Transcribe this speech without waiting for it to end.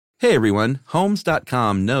Hey everyone,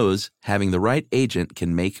 Homes.com knows having the right agent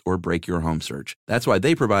can make or break your home search. That's why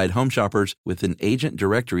they provide home shoppers with an agent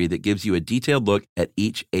directory that gives you a detailed look at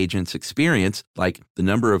each agent's experience, like the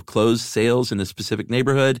number of closed sales in a specific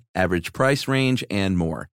neighborhood, average price range, and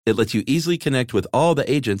more. It lets you easily connect with all the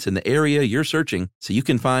agents in the area you're searching so you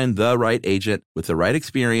can find the right agent with the right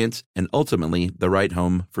experience and ultimately the right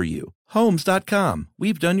home for you. Homes.com.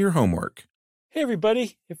 We've done your homework. Hey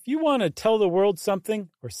everybody, if you want to tell the world something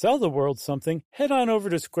or sell the world something, head on over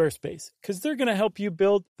to Squarespace because they're going to help you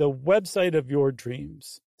build the website of your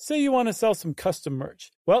dreams. Say you want to sell some custom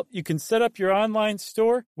merch. Well, you can set up your online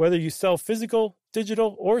store, whether you sell physical,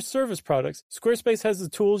 digital, or service products. Squarespace has the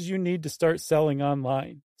tools you need to start selling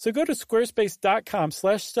online. So go to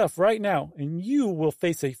squarespace.com/stuff right now and you will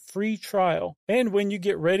face a free trial. And when you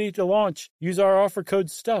get ready to launch, use our offer code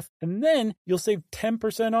STUFF and then you'll save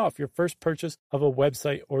 10% off your first purchase of a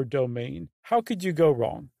website or domain. How could you go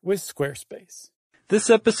wrong with Squarespace? This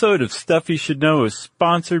episode of Stuff You Should Know is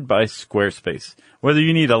sponsored by Squarespace. Whether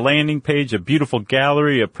you need a landing page, a beautiful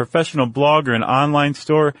gallery, a professional blog, or an online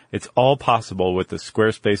store, it's all possible with the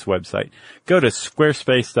Squarespace website. Go to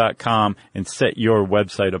squarespace.com and set your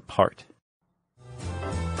website apart.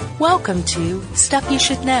 Welcome to Stuff You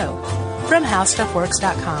Should Know from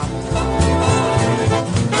HowStuffWorks.com.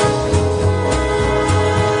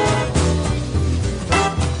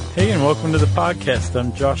 Hey, and welcome to the podcast.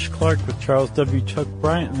 I'm Josh Clark with Charles W. Chuck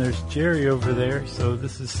Bryant, and there's Jerry over there. So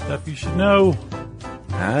this is Stuff You Should Know.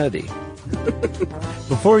 Howdy.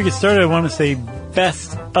 Before we get started, I want to say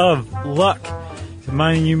best of luck to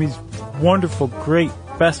mine and Yumi's wonderful, great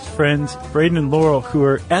best friends, Braden and Laurel, who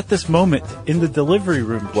are at this moment in the delivery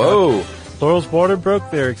room. Chuck. Whoa. Laurel's water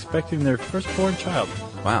broke. They're expecting their firstborn child.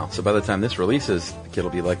 Wow. So by the time this releases, the kid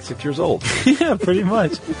will be like 6 years old. Yeah, pretty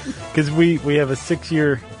much. Because we have a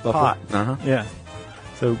 6-year pot. Uh-huh. Yeah.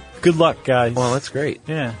 So good luck, guys. Well, that's great.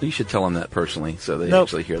 Yeah. You should tell them that personally so they Nope.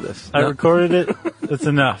 actually hear this. I recorded it. That's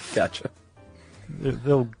enough. Gotcha.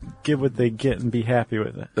 They'll get what they get and be happy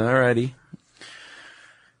with it. Alrighty.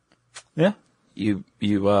 Yeah. You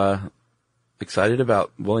excited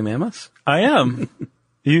about woolly mammoths? I am.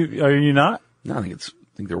 Are you not? No, I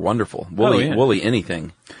think they're wonderful. Woolly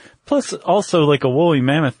anything. Plus, also like a woolly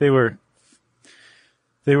mammoth, they were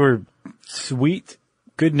sweet,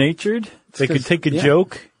 good-natured. They could take a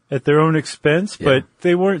joke at their own expense, but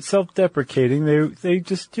they weren't self-deprecating. They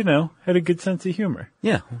just, had a good sense of humor.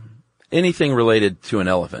 Yeah. Anything related to an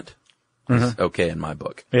elephant is okay in my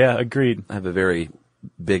book. Yeah, agreed. I have a very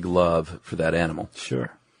big love for that animal.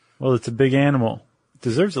 Sure. Well, it's a big animal. It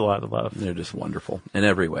deserves a lot of love. They're just wonderful in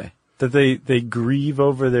every way. That they grieve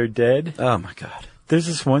over their dead. Oh my God. There's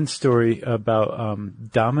this one story about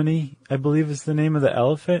Domini, I believe is the name of the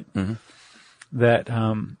elephant, that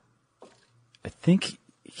I think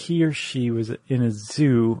he or she was in a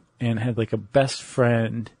zoo and had like a best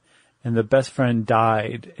friend, and the best friend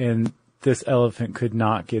died, and this elephant could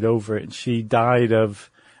not get over it. And she died of,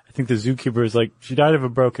 I think the zookeeper was like, she died of a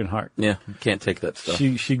broken heart. Yeah, can't take that stuff.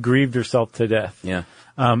 She grieved herself to death. Yeah.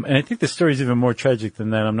 And I think the story's even more tragic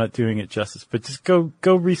than that. I'm not doing it justice, but just go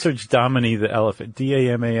research Domini the elephant,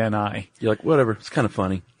 Damani. You're like, whatever, it's kind of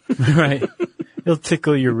funny. Right. It'll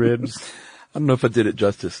tickle your ribs. I don't know if I did it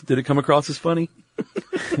justice. Did it come across as funny?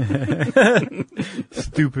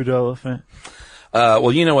 Stupid elephant.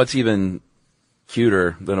 Well, you know what's even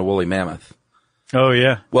cuter than a woolly mammoth? Oh,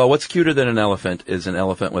 yeah. Well, what's cuter than an elephant is an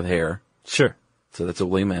elephant with hair. Sure. So that's a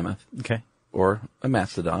woolly mammoth. Okay. Or a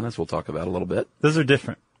mastodon, as we'll talk about a little bit. Those are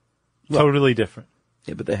different. Totally different.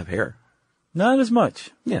 Yeah, but they have hair. Not as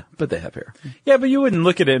much. Yeah, but they have hair. Yeah, but you wouldn't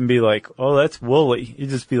look at it and be like, oh, that's woolly. You'd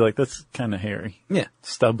just be like, that's kind of hairy. Yeah.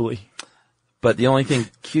 Stubbly. But the only thing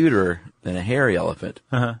cuter than a hairy elephant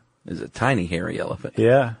is a tiny hairy elephant.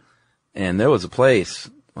 Yeah. And there was a place,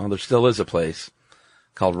 well, there still is a place,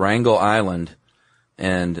 called Wrangel Island.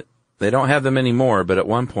 And they don't have them anymore, but at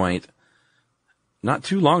one point, not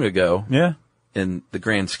too long ago, Yeah. in the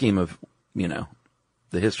grand scheme of,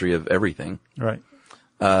 the history of everything, Right.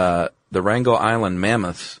 the Wrangel Island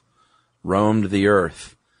mammoths roamed the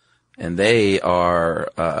earth. And they are,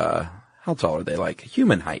 how tall are they? Like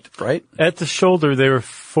human height, right? At the shoulder, they were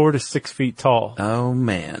 4 to 6 feet tall. Oh,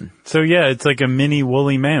 man. So, yeah, it's like a mini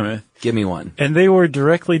woolly mammoth. Give me one. And they were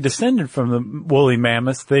directly descended from the woolly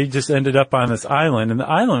mammoths. They just ended up on this island. And the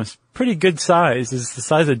island is pretty good size. It's the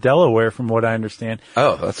size of Delaware, from what I understand.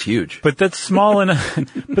 Oh, that's huge. But that's small enough.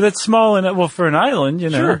 Well, for an island,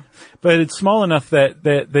 Sure. But it's small enough that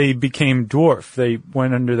they became dwarf. They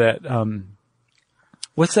went under that,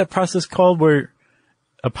 what's that process called where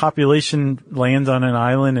a population lands on an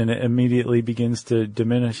island and it immediately begins to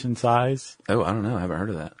diminish in size? Oh, I don't know. I haven't heard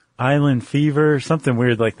of that. Island Fever, something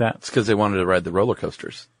weird like that. It's because they wanted to ride the roller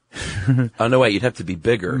coasters. Oh, no, wait, you'd have to be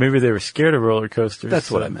bigger. Maybe they were scared of roller coasters.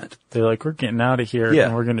 That's what I meant. They're like, we're getting out of here Yeah.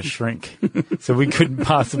 and we're going to shrink. So we couldn't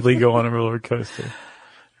possibly go on a roller coaster.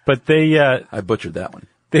 But I butchered that one.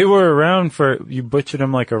 they were around you butchered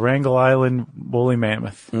them like a Wrangell Island woolly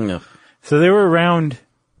mammoth. Mm. So they were around,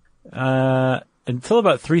 until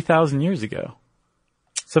about 3,000 years ago.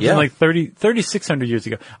 Something like 3,600 years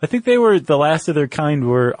ago. I think they were the last of their kind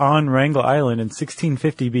were on Wrangell Island in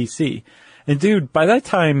 1650 BC. And dude, by that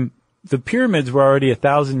time, the pyramids were already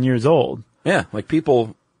 1,000 years old. Yeah, like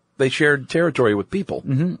people, they shared territory with people.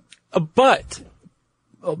 Mm-hmm. But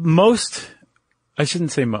I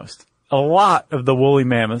shouldn't say most, a lot of the woolly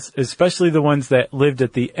mammoths, especially the ones that lived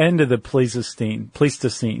at the end of the Pleistocene.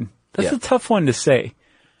 That's a tough one to say.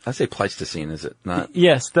 I say Pleistocene, is it not?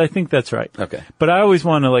 Yes, I think that's right. Okay. But I always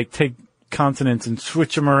want to take consonants and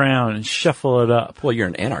switch them around and shuffle it up. Well, you're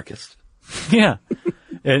an anarchist. Yeah.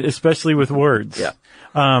 Especially with words. Yeah.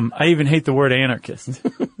 I even hate the word anarchist.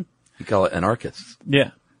 You call it anarchists. Yeah.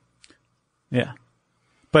 Yeah.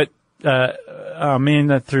 But, oh man,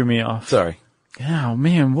 that threw me off. Sorry. Oh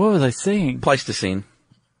man, what was I saying? Pleistocene.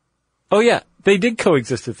 Oh yeah, they did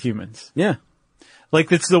coexist with humans. Yeah.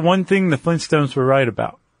 It's the one thing the Flintstones were right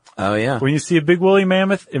about. Oh, yeah. When you see a big woolly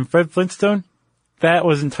mammoth in Fred Flintstone, that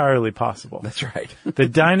was entirely possible. That's right. The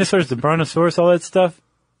dinosaurs, the brontosaurus, all that stuff,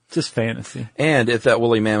 just fantasy. And if that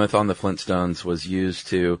woolly mammoth on the Flintstones was used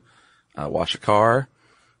to wash a car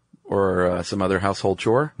or some other household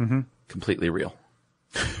chore, completely real.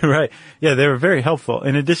 Right. Yeah, they were very helpful.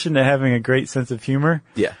 In addition to having a great sense of humor,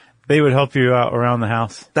 Yeah. they would help you out around the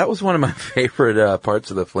house. That was one of my favorite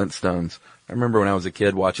parts of the Flintstones. I remember when I was a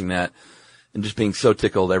kid watching that and just being so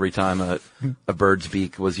tickled every time a bird's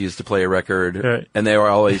beak was used to play a record. Right. And they were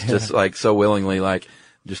always just so willingly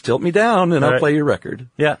just tilt me down and I'll play your record.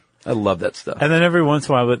 Yeah. I love that stuff. And then every once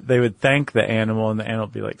in a while they would thank the animal and the animal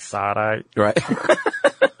would be like, "Sorry." Right.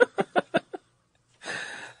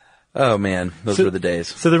 Oh man, those were the days.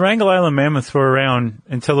 So the Wrangell Island mammoths were around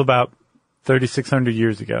until about 3,600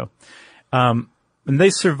 years ago. And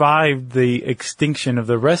they survived the extinction of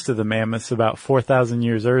the rest of the mammoths about 4,000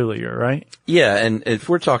 years earlier, right? Yeah, and if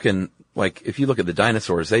we're talking, if you look at the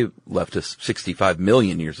dinosaurs, they left us 65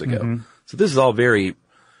 million years ago. Mm-hmm. So this is all very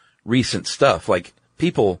recent stuff.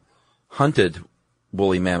 People hunted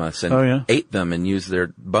woolly mammoths and ate them and used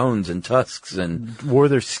their bones and tusks and wore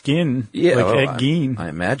their skin like Ed Gein. I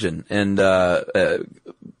imagine. And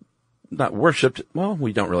not worshipped. Well,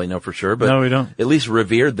 we don't really know for sure, but no, we don't. At least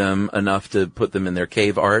revered them enough to put them in their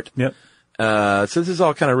cave art. Yep. So this is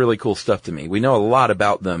all kind of really cool stuff to me. We know a lot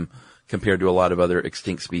about them compared to a lot of other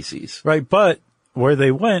extinct species. Right, but where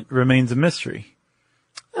they went remains a mystery.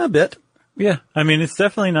 A bit. Yeah. I mean, it's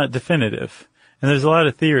definitely not definitive. And there's a lot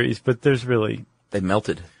of theories, but there's really... They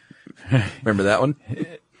melted. Remember that one?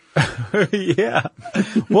 Yeah.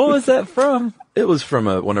 What was that from? It was from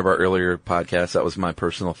one of our earlier podcasts. That was my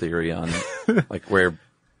personal theory on where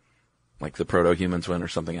the proto-humans went or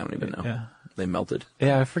something. I don't even know. Yeah. They melted.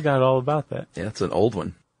 Yeah, I forgot all about that. Yeah, it's an old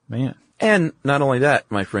one. Man. And not only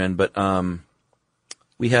that, my friend, but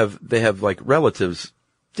they have relatives,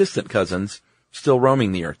 distant cousins, still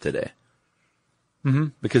roaming the earth today. Mm-hmm.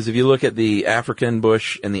 Because if you look at the African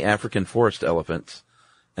bush and the African forest elephants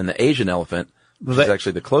and the Asian elephant, which is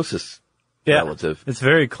actually the closest relative. It's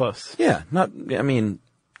very close. Yeah,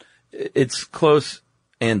 it's close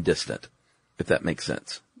and distant, if that makes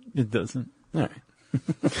sense. It doesn't. All right.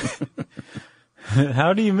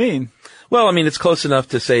 How do you mean? Well, I mean, it's close enough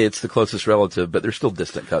to say it's the closest relative, but they're still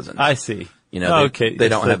distant cousins. I see. They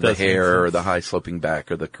don't have the hair or the high sloping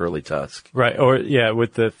back or the curly tusk. Right. Or,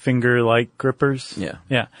 with the finger-like grippers. Yeah.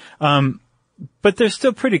 Yeah. But they're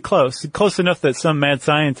still pretty close. Close enough that some mad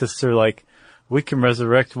scientists are like, we can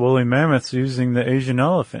resurrect woolly mammoths using the Asian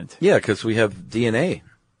elephant. Yeah, because we have DNA.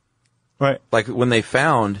 Right. When they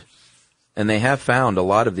found, and they have found a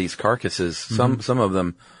lot of these carcasses, some of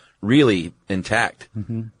them really intact.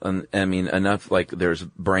 Mm-hmm. And, I mean, enough, there's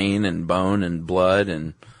brain and bone and blood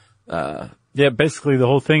and, yeah, basically the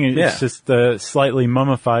whole thing is just slightly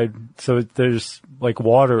mummified, so there's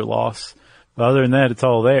water loss. But other than that, it's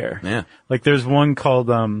all there. Yeah. There's one called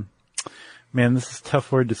man, this is a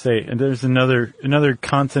tough word to say. And there's another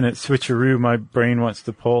consonant switcheroo my brain wants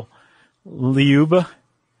to pull. Lyuba.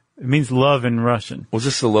 It means love in Russian. Was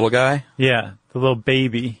this the little guy? Yeah, the little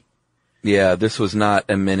baby. Yeah, this was not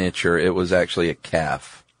a miniature. It was actually a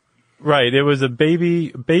calf. Right. It was a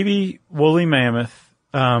baby woolly mammoth.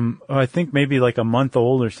 I think maybe a month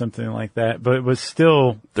old or something like that, but it was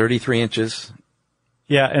still 33 inches.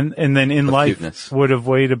 Yeah, and then in life cuteness. would have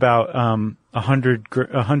weighed about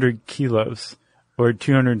 100 kilos or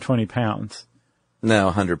 220 pounds. No,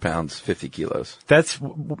 100 pounds, 50 kilos. That's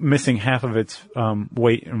missing half of its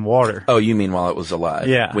weight in water. Oh, you mean while it was alive?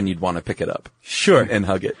 Yeah. When you'd want to pick it up. Sure. And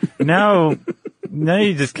hug it. Now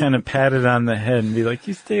you just kind of pat it on the head and be like,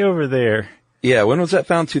 you stay over there. Yeah, when was that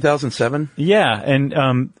found? 2007? Yeah,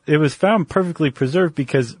 and it was found perfectly preserved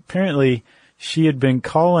because apparently she had been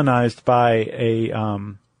colonized by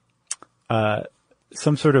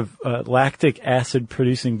some sort of lactic acid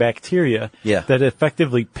producing bacteria that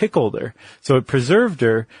effectively pickled her. So it preserved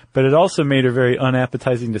her, but it also made her very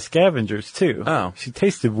unappetizing to scavengers too. Oh. She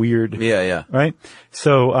tasted weird. Yeah. Right?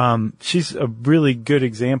 So she's a really good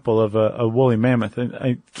example of a woolly mammoth. And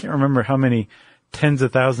I can't remember how many tens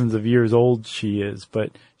of thousands of years old she is,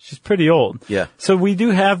 but she's pretty old. Yeah. So we do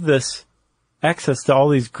have this access to all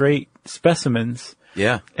these great specimens.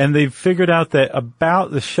 Yeah. And they've figured out that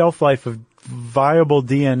about the shelf life of viable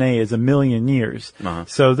DNA is 1 million years. Uh-huh.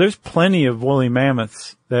 So there's plenty of woolly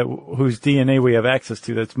mammoths whose DNA we have access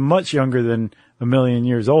to that's much younger than 1 million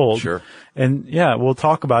years old. Sure. And yeah, we'll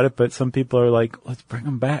talk about it, but some people are like, let's bring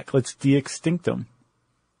them back. Let's de-extinct them.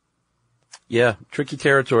 Yeah, tricky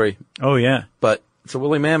territory. Oh yeah. But it's a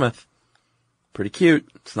woolly mammoth. Pretty cute.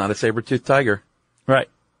 It's not a saber-toothed tiger. Right.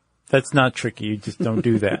 That's not tricky. You just don't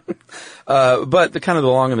do that. But the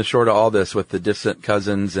long and the short of all this with the distant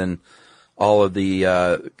cousins and all of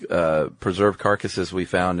the preserved carcasses we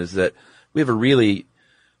found is that we have a really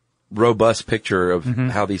robust picture of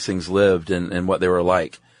how these things lived and what they were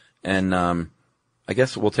like. And I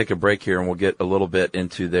guess we'll take a break here and we'll get a little bit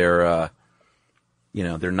into their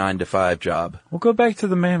 9 to 5 job. We'll go back to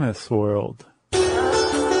the mammoth world.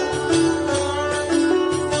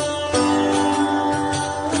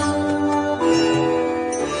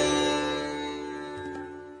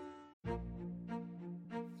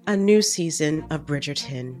 A new season of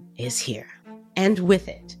Bridgerton is here. And with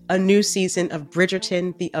it, a new season of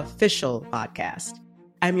Bridgerton, the official podcast.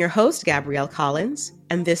 I'm your host, Gabrielle Collins,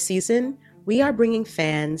 and this season, we are bringing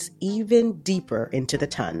fans even deeper into the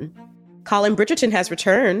ton. Colin Bridgerton has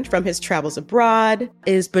returned from his travels abroad.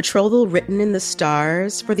 Is betrothal written in the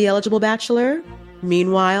stars for the eligible bachelor?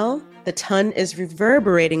 Meanwhile, the ton is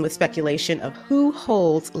reverberating with speculation of who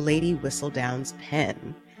holds Lady Whistledown's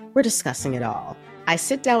pen. We're discussing it all. I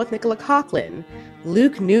sit down with Nicola Coughlan,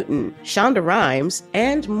 Luke Newton, Shonda Rhimes,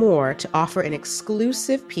 and more to offer an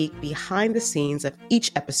exclusive peek behind the scenes of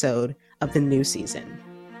each episode of the new season.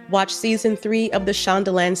 Watch season 3 of the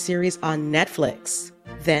Shondaland series on Netflix.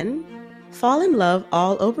 Then, fall in love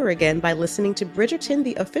all over again by listening to Bridgerton,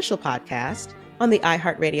 the official podcast, on the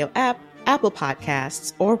iHeartRadio app, Apple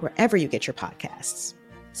Podcasts, or wherever you get your podcasts.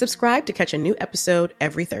 Subscribe to catch a new episode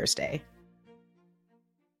every Thursday.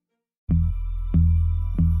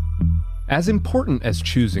 As important as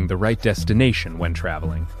choosing the right destination when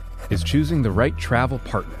traveling is choosing the right travel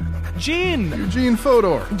partner. Eugene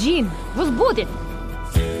Fodor. Gene, was будет?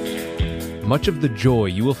 Much of the joy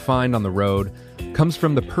you will find on the road comes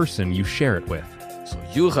from the person you share it with. So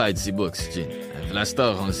you write the books, Gene, and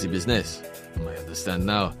Vlastar runs the business. I understand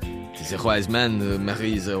now. It is a wise man who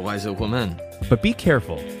marries a wiser woman. But be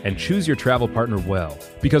careful and choose your travel partner well,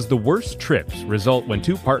 because the worst trips result when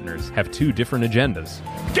two partners have two different agendas.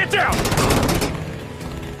 Get down!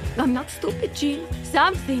 I'm not stupid, Gene.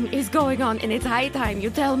 Something is going on, and it's high time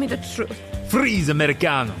you tell me the truth. Freeze,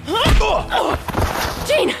 Americano.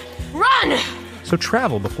 Gene, run! So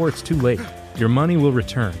travel before it's too late. Your money will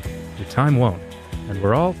return, your time won't, and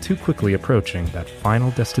we're all too quickly approaching that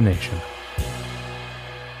final destination.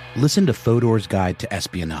 Listen to Fodor's Guide to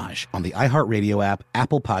Espionage on the iHeartRadio app,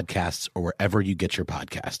 Apple Podcasts, or wherever you get your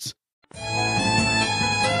podcasts.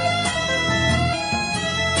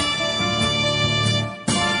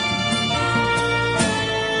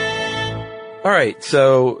 All right,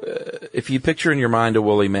 so if you picture in your mind a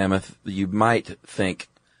woolly mammoth, you might think,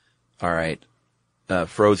 all right,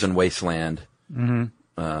 frozen wasteland in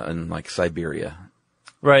like Siberia.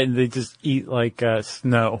 Right, they just eat like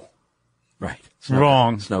snow. Right.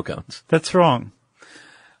 Wrong. Snow cones. That's wrong.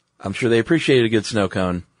 I'm sure they appreciate a good snow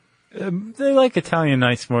cone. They like Italian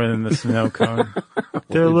ice more than the snow cone.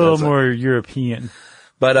 They're a little more European.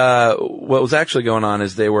 But what was actually going on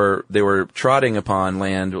is they were trotting upon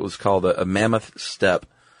land. It was called a mammoth steppe,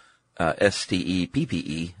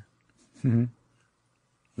 STEPPE,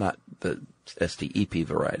 not the STEP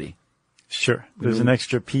variety. Sure, there's an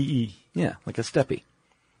extra PE. Yeah, like a steppe.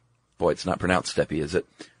 Boy, it's not pronounced steppe, is it?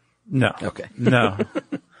 No. Okay. No.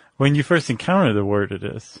 When you first encounter the word, it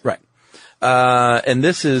is. Right. And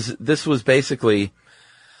this was basically,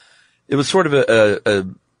 it was sort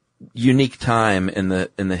of unique time in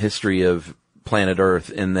the history of planet Earth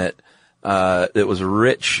in that it was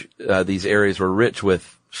rich. These areas were rich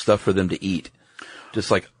with stuff for them to eat,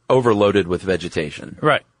 just like overloaded with vegetation.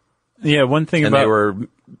 Right. Yeah. One thing and about they were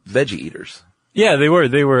veggie eaters. Yeah, they were.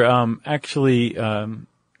 They were actually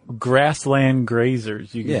grassland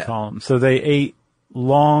grazers, you can call them. So they ate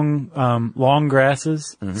long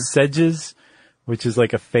grasses, sedges, which is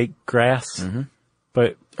like a fake grass,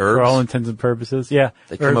 but herbs. For all intents and purposes, yeah.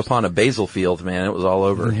 They come upon a basil field, man. It was all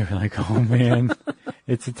over. And they were like, "Oh man,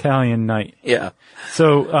 it's Italian night." Yeah.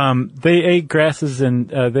 So they ate grasses, and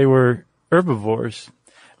they were herbivores,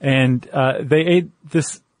 and they ate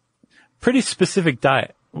this pretty specific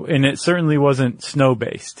diet. And it certainly wasn't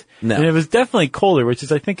snow-based. No. And it was definitely colder, which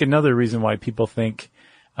is, I think, another reason why people think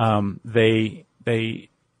they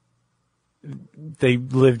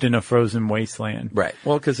lived in a frozen wasteland. Right.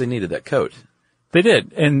 Well, because they needed that coat. They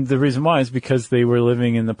did. And the reason why is because they were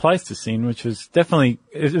living in the Pleistocene, which was definitely,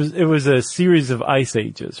 it was a series of ice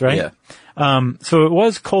ages, right? Yeah. So it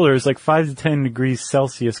was colder. It was like 5 to 10 degrees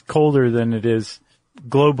Celsius colder than it is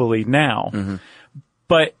globally now.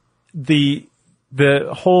 But the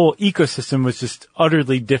whole ecosystem was just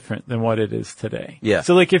utterly different than what it is today. Yeah.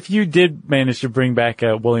 So like if you did manage to bring back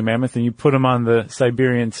a woolly mammoth and you put them on the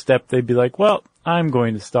Siberian steppe, they'd be like, well, I'm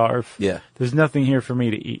going to starve. Yeah. There's nothing here for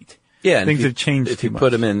me to eat. Yeah. Things have changed if too you much.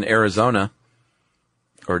 put them in Arizona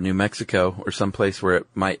or New Mexico or someplace where it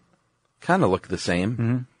might kind of look the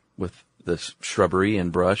same with the shrubbery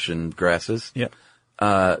and brush and grasses, they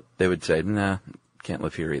would say, nah, can't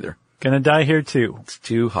live here either. Gonna die here too. It's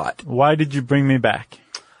too hot. Why did you bring me back?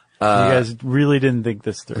 You guys really didn't think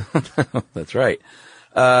this through. That's right.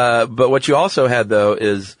 But what you also had though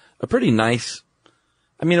is a pretty nice,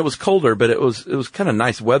 I mean, it was colder, but it was kind of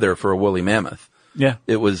nice weather for a woolly mammoth. Yeah.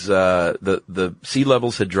 It was, the sea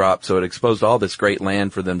levels had dropped, so it exposed all this great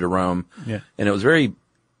land for them to roam. Yeah. And it was very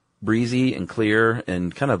breezy and clear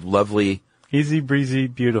and kind of lovely. Easy breezy,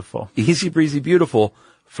 beautiful. Easy breezy, beautiful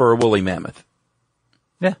for a woolly mammoth.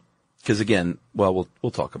 Yeah. Because again, well,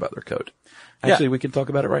 we'll talk about their coat. Actually, we can talk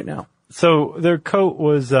about it right now. So their coat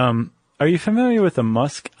was, are you familiar with a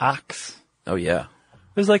musk ox? Oh yeah.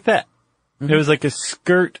 It was like that. It was like a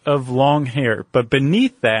skirt of long hair, but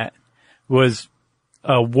beneath that was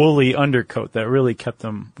a woolly undercoat that really kept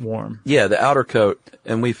them warm. Yeah, the outer coat,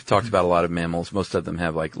 and we've talked about a lot of mammals. Most of them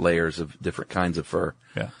have like layers of different kinds of fur.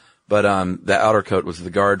 Yeah. But the outer coat was the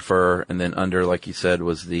guard fur, and then under, like you said,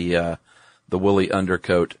 was the woolly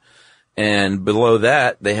undercoat. And below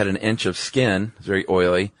that, they had an inch of skin, very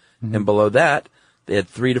oily. And below that, they had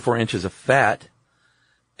 3 to 4 inches of fat.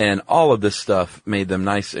 And all of this stuff made them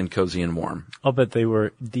nice and cozy and warm. I'll bet they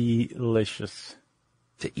were delicious.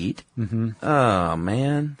 To eat? Oh,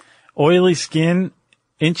 man. Oily skin,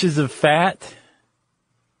 inches of fat.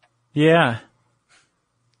 Yeah.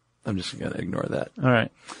 I'm just going to ignore that. All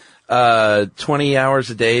right. 20 hours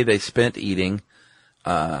a day they spent eating.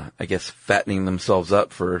 I guess fattening themselves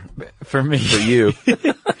up for me, for you.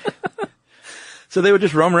 So they would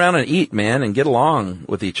just roam around and eat, man, and get along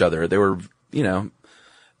with each other. They were,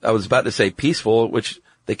 I was about to say peaceful, which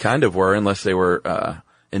they kind of were, unless they were,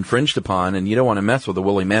 infringed upon, and you don't want to mess with a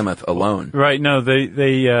woolly mammoth alone. Right. No,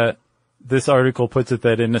 this article puts it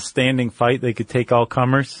that in a standing fight, they could take all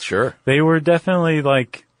comers. Sure. They were definitely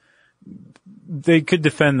they could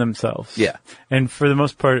defend themselves. Yeah. And for the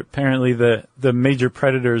most part, apparently the major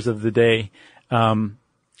predators of the day,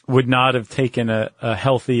 would not have taken a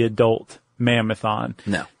healthy adult mammoth on.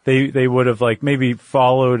 No. They would have maybe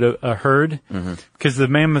followed a herd. Because the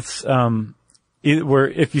mammoths,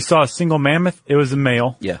 if you saw a single mammoth, it was a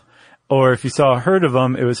male. Yeah. Or if you saw a herd of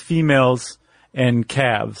them, it was females and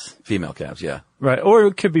calves. Female calves, yeah. Right. Or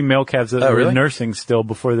it could be male calves that were really? nursing still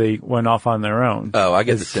before they went off on their own. Oh, I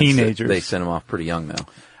get the sense teenagers. that they sent them off pretty young, though.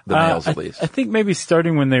 The males, at least. I think maybe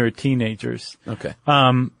starting when they were teenagers. Okay.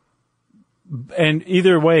 And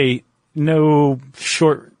either way, no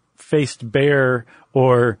short-faced bear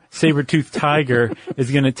or saber-toothed tiger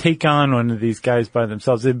is going to take on one of these guys by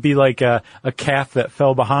themselves. It'd be like a calf that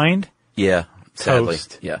fell behind. Yeah. Sadly.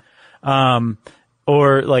 Toast. Yeah.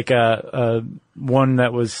 Or like a one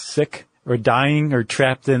that was sick or dying or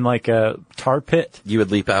trapped in like a tar pit. You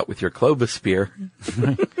would leap out with your Clovis spear.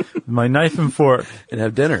 My knife and fork. And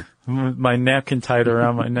have dinner. With my napkin tied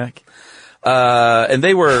around my neck. And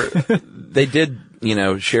they did,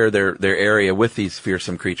 share their area with these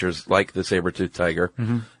fearsome creatures like the saber-toothed tiger.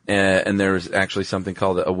 And there was actually something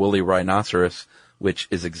called a woolly rhinoceros, which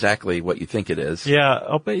is exactly what you think it is. Yeah,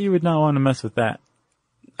 I'll bet you would not want to mess with that.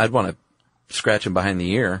 I'd want to scratch him behind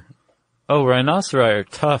the ear. Oh, rhinoceri are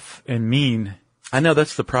tough and mean. I know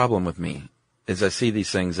that's the problem with me. is I see these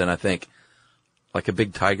things and I think, like a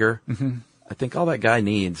big tiger, I think all that guy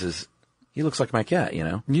needs is, he looks like my cat, you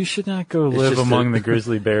know? You should not go live among the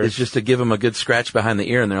grizzly bears. It's just to give him a good scratch behind the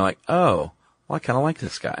ear, and they're like, oh, well, I kind of like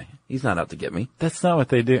this guy. He's not out to get me. That's not what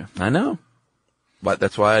they do. I know. But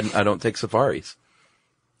that's why I don't take safaris.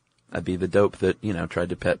 I'd be the dope that, you know, tried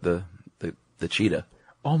to pet the cheetah.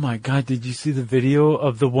 Oh my God, did you see the video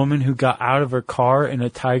of the woman who got out of her car in a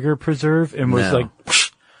tiger preserve and was like,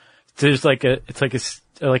 there's like it's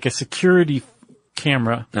like a security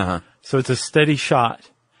camera. So it's a steady shot.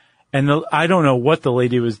 And I don't know what the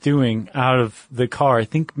lady was doing out of the car. I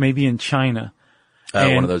think maybe in China.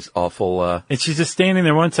 One of those awful, and she's just standing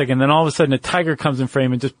there 1 second, then all of a sudden a tiger comes in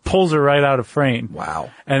frame and just pulls her right out of frame.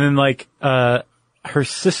 Wow. And then like, her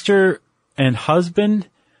sister and husband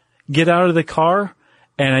get out of the car,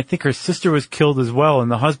 and I think her sister was killed as well, and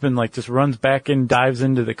the husband like just runs back in, dives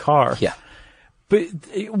into the car. Yeah. But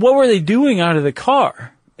what were they doing out of the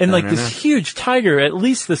car? And like this huge tiger, at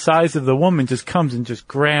least the size of the woman, just comes and just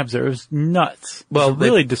grabs her. It was nuts. Well,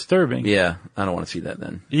 really disturbing. Yeah. I don't want to see that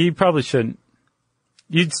then. You probably shouldn't.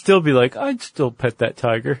 You'd still be like, I'd still pet that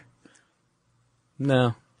tiger.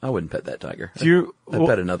 No, I wouldn't pet that tiger. I'd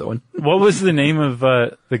pet another one. What was the name of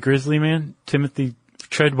the grizzly man? Timothy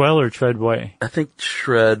Treadwell or Treadway? I think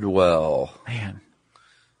Treadwell. Man.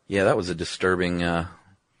 Yeah, that was a disturbing,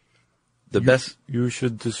 best. You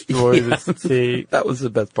should destroy the state. That was the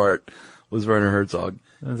best part, was Werner Herzog.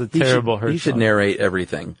 That was a terrible Herzog. He should narrate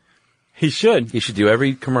everything. He should. He should do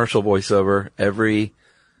every commercial voiceover, every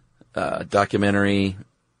documentary,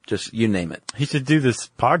 just you name it. He should do this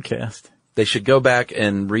podcast. They should go back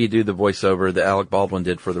and redo the voiceover that Alec Baldwin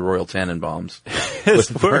did for the Royal Tenenbaums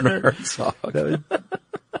with Werner Herzog. That would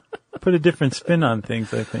put a different spin on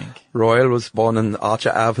things, I think. Royal was born in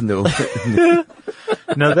Archer Avenue.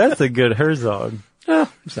 No, that's a good Herzog.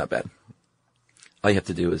 It's not bad. All you have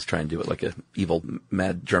to do is try and do it like a evil,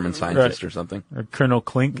 mad German scientist or something. Or Colonel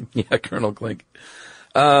Klink. Yeah, Colonel Klink.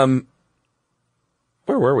 Where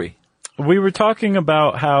were we? We were talking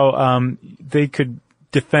about how they could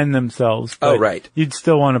defend themselves. Oh, right. You'd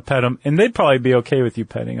still want to pet them, and they'd probably be okay with you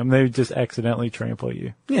petting them. They would just accidentally trample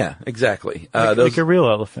you. Yeah, exactly. Like a real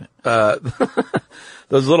elephant.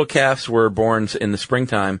 Those little calves were born in the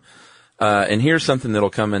springtime, and here's something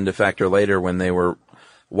that'll come into factor later when they were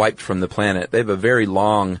wiped from the planet. They have a very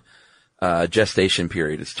long gestation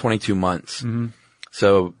period. It's 22 months. Mm-hmm.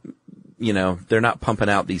 So, you know, they're not pumping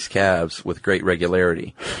out these calves with great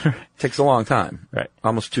regularity. It takes a long time. Right.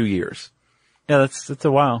 Almost 2 years. Yeah, that's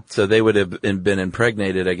a while. So they would have been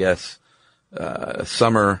impregnated, I guess,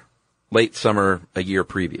 late summer a year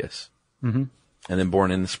previous. Mm-hmm. And then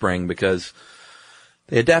born in the spring because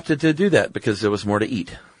they adapted to do that because there was more to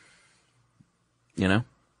eat. You know?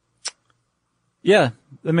 Yeah,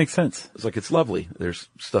 that makes sense. It's like, it's lovely. There's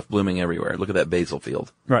stuff blooming everywhere. Look at that basil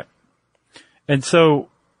field. Right. And so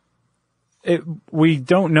we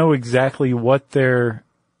don't know exactly what their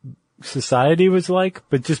society was like,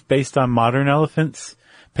 but just based on modern elephants,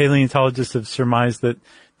 paleontologists have surmised that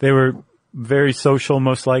they were very social,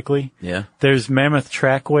 most likely. Yeah. There's mammoth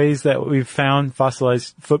trackways that we've found,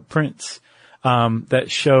 fossilized footprints, that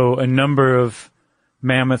show a number of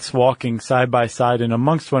mammoths walking side by side and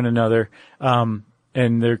amongst one another. And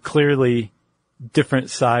they're clearly different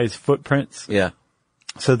size footprints. Yeah.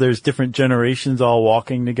 So there's different generations all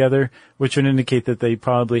walking together, which would indicate that they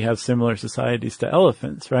probably have similar societies to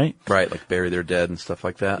elephants, right? Right, like bury their dead and stuff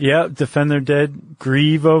like that. Yeah, defend their dead,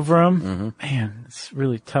 grieve over them. Mm-hmm. Man, it's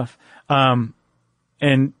really tough.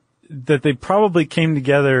 And that they probably came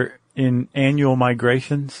together in annual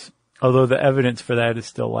migrations, although the evidence for that is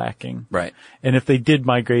still lacking. Right. And if they did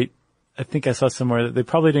migrate, I think I saw somewhere that they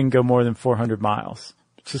probably didn't go more than 400 miles.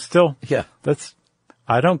 So still, yeah,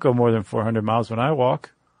 I don't go more than 400 miles when I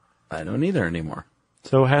walk. I don't either anymore.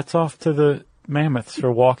 So hats off to the mammoths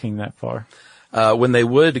for walking that far. When they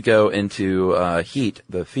would go into heat,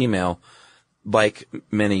 the female, like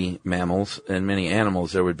many mammals and many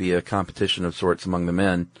animals, there would be a competition of sorts among the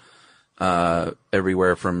men,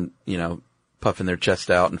 everywhere from, you know, puffing their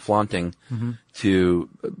chest out and flaunting to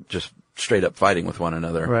just straight up fighting with one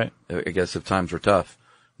another. Right. I guess if times were tough,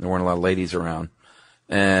 there weren't a lot of ladies around.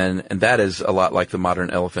 And that is a lot like the modern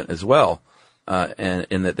elephant as well, and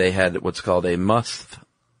in that they had what's called a musth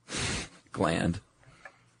gland.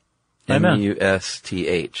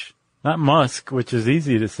 M-U-S-T-H. Not musk, which is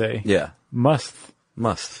easy to say. Yeah. Musth.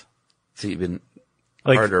 It's even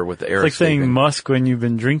harder with the air. It's like saying musk when you've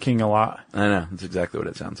been drinking a lot. I know. That's exactly what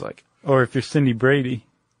it sounds like. Or if you're Cindy Brady.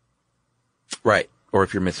 Right. Or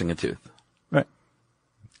if you're missing a tooth. Right.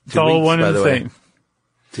 It's all one and the same.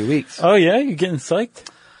 2 weeks. Oh, yeah? You're getting psyched?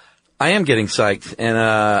 I am getting psyched, and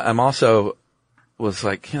I'm also was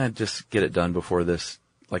like, can I just get it done before this?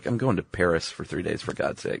 Like, I'm going to Paris for 3 days, for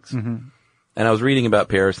God's sakes. Mm-hmm. And I was reading about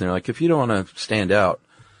Paris, and they're like, if you don't want to stand out,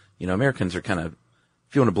 you know, Americans are kind of,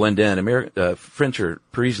 if you want to blend in, French or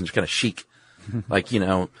Parisians are kind of chic. Like, you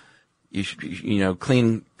know, you should, you know,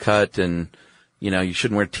 clean cut, and, you know, you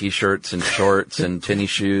shouldn't wear t-shirts and shorts and tennis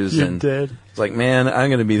shoes. You're and dead. It's like, man, I'm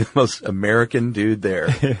going to be the most American dude there.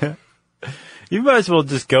 Yeah. You might as well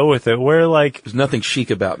just go with it. Wear like, there's nothing chic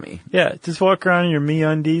about me. Yeah, just walk around in your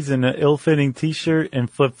MeUndies and an ill-fitting t-shirt and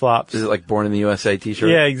flip-flops. Is it like Born in the USA t-shirt?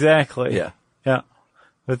 Yeah, exactly. Yeah. Yeah.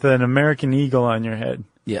 With an American eagle on your head.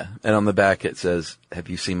 Yeah. And on the back it says, have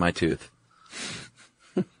you seen my tooth?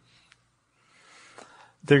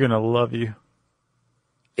 They're gonna love you.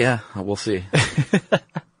 Yeah, we'll see.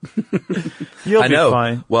 You'll I be know.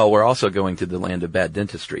 fine. Well, we're also going to the land of bad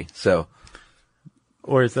dentistry. So,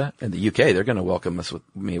 where is that? in the UK, they're going to welcome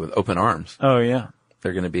me with open arms. Oh yeah.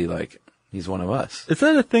 They're going to be like, he's one of us. Is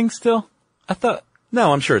that a thing still? I thought.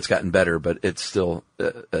 No, I'm sure it's gotten better, but it's still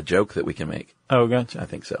a joke that we can make. Oh, gotcha. I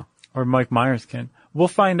think so. Or Mike Myers can. We'll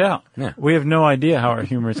find out. Yeah. We have no idea how our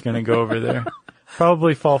humor is going to go over there.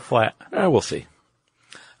 Probably fall flat. We'll see.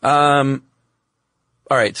 All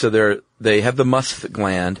right. So they have the must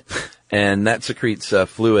gland, and that secretes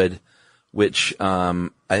fluid, which I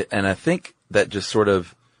think that just sort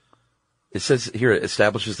of, it says here, it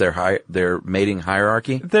establishes their mating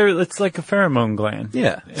hierarchy. It's like a pheromone gland.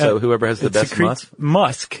 Yeah. So whoever has the best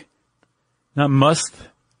musk. Not musk.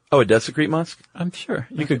 Oh, it does secrete musk? I'm sure.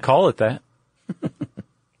 You could call it that.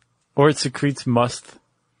 Or it secretes musk.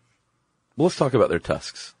 Well, let's talk about their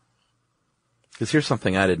tusks. Because here's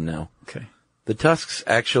something I didn't know. Okay. The tusks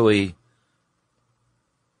actually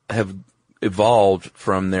have evolved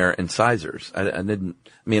from their incisors. I mean,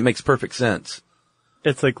 it makes perfect sense.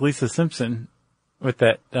 It's like Lisa Simpson with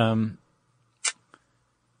that,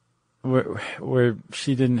 where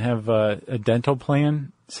she didn't have a dental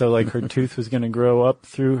plan. So like her tooth was going to grow up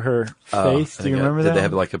through her face. Do you remember that? Did they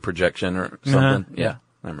have like a projection or something? Uh-huh. Yeah,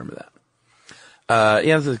 I remember that.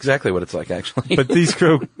 Yeah, that's exactly what it's like actually. But these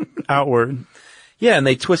grow outward. Yeah, and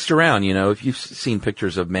they twist around, you know, if you've seen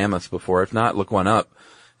pictures of mammoths before, if not, look one up.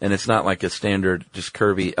 And it's not like a standard, just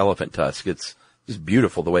curvy elephant tusk. It's just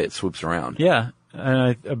beautiful the way it swoops around. Yeah.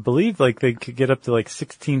 And I believe like they could get up to like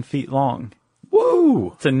 16 feet long.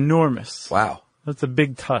 Woo! It's enormous. Wow. That's a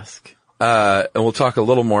big tusk. And we'll talk a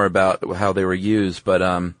little more about how they were used, but,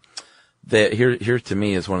 here to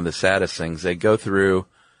me is one of the saddest things. They go through,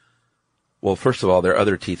 well, first of all, their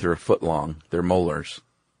other teeth are a foot long. They're molars,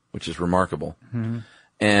 which is remarkable. Mm-hmm.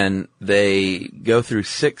 And they go through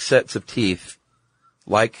 6 sets of teeth,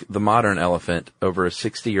 like the modern elephant, over a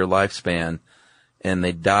 60-year lifespan, and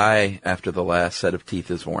they die after the last set of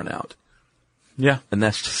teeth is worn out. Yeah. And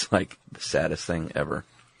that's just like the saddest thing ever.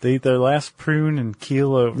 They eat their last prune and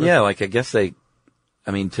keel over. Yeah, like I guess to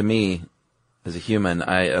me, as a human,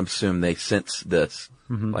 I assume they sense this.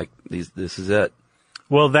 Mm-hmm. Like this is it.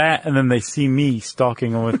 Well, that, and then they see me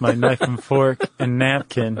stalking them with my knife and fork and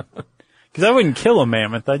napkin. Because I wouldn't kill a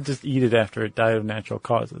mammoth. I'd just eat it after it died of natural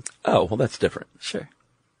causes. Oh, well, that's different. Sure.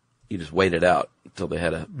 You just wait it out until they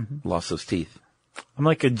had lost those teeth. I'm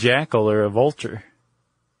like a jackal or a vulture.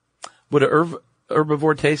 Would a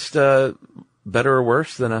herbivore taste better or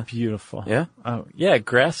worse than a... Beautiful. Yeah? Oh, yeah,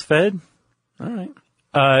 grass-fed. All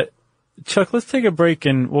right. Chuck, let's take a break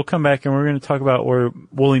and we'll come back and we're going to talk about where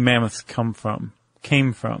woolly mammoths came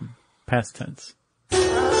from, past tense.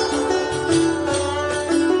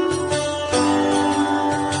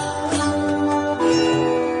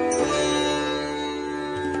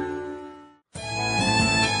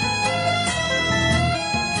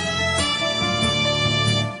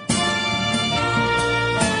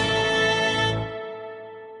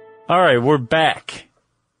 All right, we're back.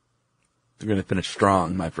 We're going to finish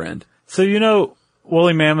strong, my friend. So you know,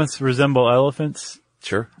 woolly mammoths resemble elephants.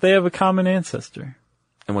 Sure. They have a common ancestor.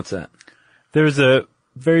 And what's that? There's a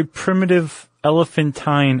very primitive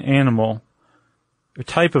elephantine animal, or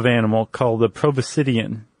type of animal called the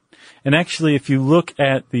proboscidean. And actually, if you look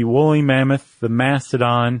at the woolly mammoth, the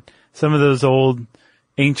mastodon, some of those old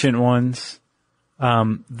ancient ones,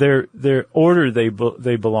 their order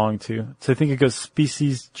they belong to. So I think it goes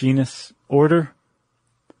species, genus, order.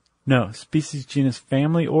 No, species, genus,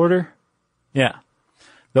 family, order. Yeah.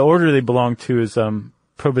 The order they belong to is,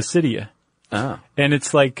 Proboscidea. Ah. And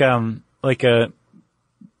it's like a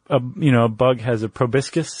bug has a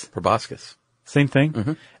proboscis. Proboscis. Same thing.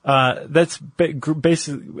 Mm-hmm. That's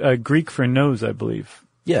basically Greek for nose, I believe.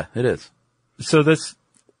 Yeah, it is. So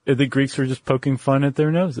the Greeks were just poking fun at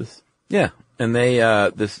their noses. Yeah. And they,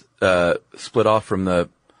 split off from the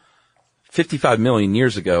 55 million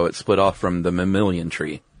years ago, it split off from the mammalian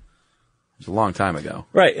tree. It was a long time ago.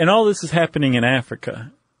 Right, and all this is happening in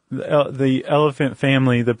Africa. The elephant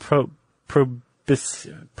family, the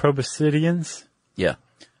proboscideans, Yeah.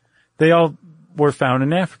 they all were found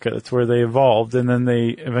in Africa. That's where they evolved, and then they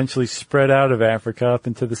eventually spread out of Africa up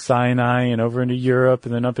into the Sinai and over into Europe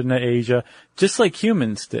and then up into Asia, just like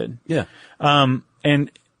humans did. Yeah. And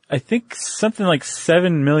I think something like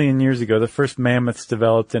 7 million years ago, the first mammoths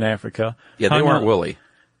developed in Africa. Yeah, they weren't woolly.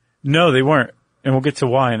 No, they weren't. And we'll get to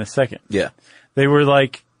why in a second. Yeah. They were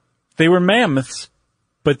mammoths,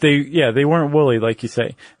 but they weren't woolly, like you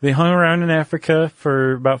say. They hung around in Africa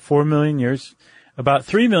for about 4 million years. About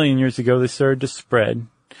 3 million years ago, they started to spread.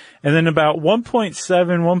 And then about 1.7,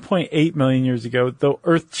 1.8 million years ago, the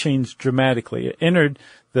Earth changed dramatically. It entered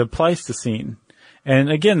the Pleistocene.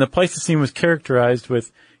 And again, the Pleistocene was characterized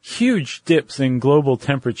with huge dips in global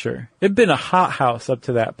temperature. It'd been a hothouse up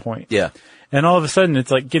to that point. Yeah. And all of a sudden,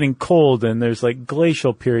 it's like getting cold, and there's like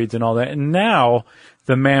glacial periods and all that. And now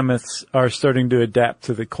the mammoths are starting to adapt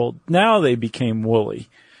to the cold. Now they became woolly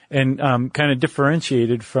and kind of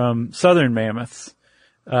differentiated from southern mammoths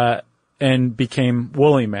and became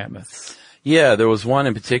woolly mammoths. Yeah, there was one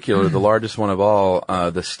in particular, the largest one of all,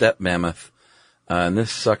 the steppe mammoth. And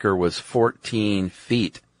this sucker was 14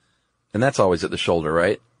 feet. And that's always at the shoulder,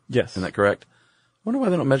 right? Yes. Isn't that correct? I wonder why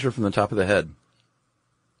they don't measure from the top of the head.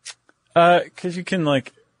 'Cause you can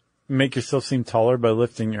like make yourself seem taller by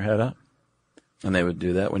lifting your head up. And they would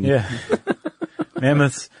do that when you... Yeah.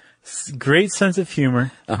 Mammoths, great sense of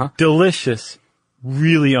humor, Uh-huh. delicious,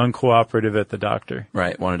 really uncooperative at the doctor.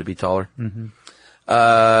 Right, wanted to be taller. Mm-hmm.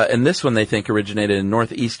 And this one they think originated in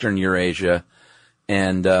northeastern Eurasia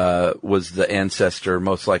and was the ancestor,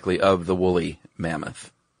 most likely, of the woolly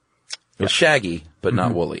mammoth. It was shaggy, but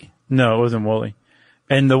not woolly. No, it wasn't woolly.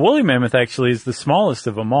 And the woolly mammoth actually is the smallest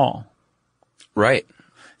of them all. Right.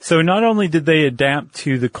 So not only did they adapt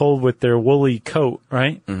to the cold with their woolly coat,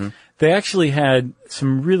 right? Mm-hmm. They actually had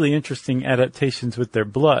some really interesting adaptations with their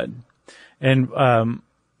blood. And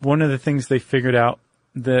one of the things they figured out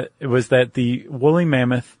was that the woolly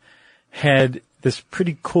mammoth had this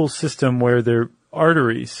pretty cool system where their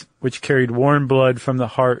arteries, which carried warm blood from the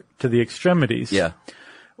heart to the extremities,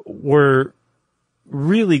 were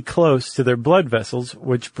really close to their blood vessels,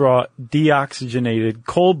 which brought deoxygenated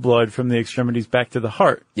cold blood from the extremities back to the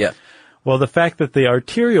heart. Yeah. Well, the fact that the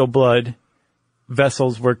arterial blood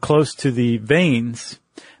vessels were close to the veins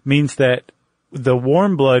means that the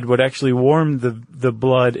warm blood would actually warm the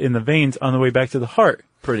blood in the veins on the way back to the heart.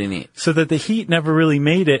 Pretty neat. So that the heat never really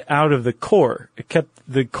made it out of the core. It kept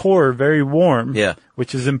the core very warm,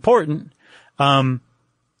 which is important. And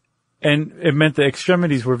it meant the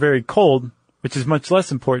extremities were very cold, which is much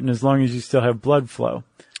less important as long as you still have blood flow.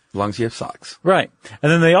 As long as you have socks. Right.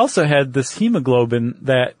 And then they also had this hemoglobin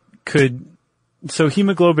that so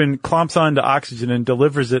hemoglobin clomps onto oxygen and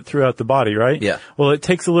delivers it throughout the body, right? Yeah. Well, it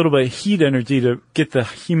takes a little bit of heat energy to get the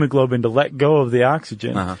hemoglobin to let go of the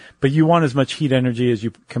oxygen. But you want as much heat energy as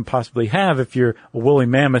you can possibly have if you're a woolly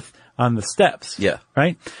mammoth on the steppes. Yeah.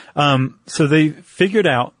 Right? So they figured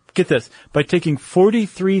out, get this, by taking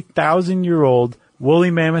 43,000-year-old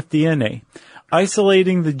woolly mammoth DNA,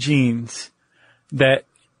 isolating the genes that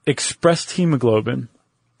expressed hemoglobin,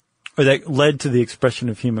 or that led to the expression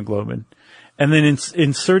of hemoglobin, and then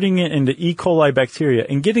inserting it into E. coli bacteria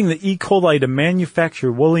and getting the E. coli to manufacture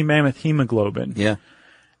woolly mammoth hemoglobin. Yeah.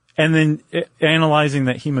 And then analyzing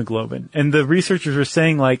that hemoglobin. And the researchers were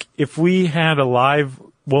saying, like, if we built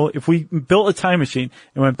a time machine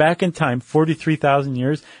and went back in time 43,000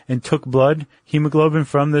 years and took blood, hemoglobin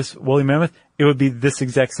from this woolly mammoth, it would be this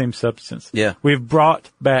exact same substance. Yeah. We've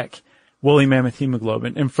brought back woolly mammoth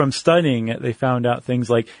hemoglobin. And from studying it, they found out things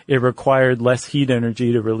like it required less heat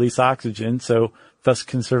energy to release oxygen, so thus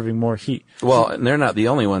conserving more heat. Well, and they're not the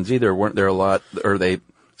only ones either. Weren't there a lot, or they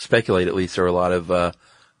speculate at least, there were a lot of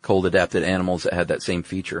cold adapted animals that had that same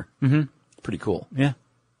feature. Mm-hmm. Pretty cool. Yeah.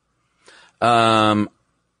 All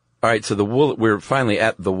right, so we're finally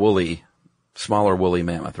at the smaller woolly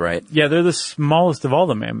mammoth, right? Yeah, they're the smallest of all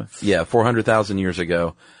the mammoths. Yeah, 400,000 years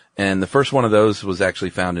ago. And the first one of those was actually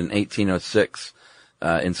found in 1806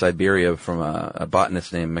 in Siberia from a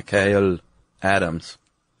botanist named Mikhail Adams.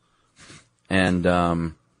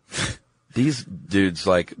 And these dudes,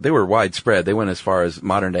 they were widespread. They went as far as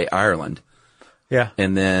modern-day Ireland. Yeah.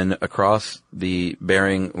 And then across the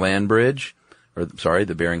Bering Land Bridge,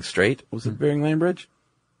 the Bering Strait. Was it Bering Land Bridge?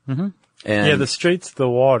 Mm-hmm. And yeah, the strait's the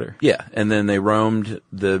water. Yeah, and then they roamed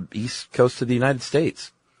the east coast of the United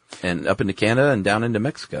States and up into Canada and down into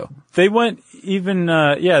Mexico. They went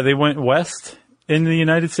they went west in the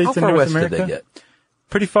United States and North America. How far west did they get?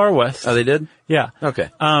 pretty far west. Oh, they did? Yeah.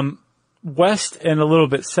 Okay. West and a little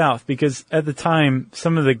bit south, because at the time,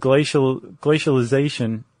 some of the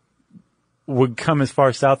glacialization would come as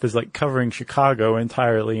far south as like covering Chicago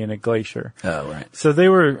entirely in a glacier. Oh, right. So they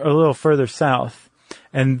were a little further south,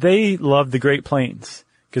 and they loved the Great Plains,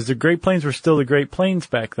 because the Great Plains were still the Great Plains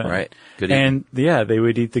back then. Right. Good and yeah, they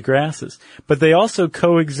would eat the grasses. But they also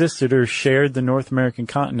coexisted or shared the North American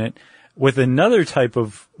continent with another type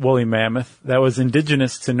of woolly mammoth that was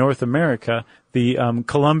indigenous to North America, the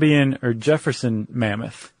Columbian or Jefferson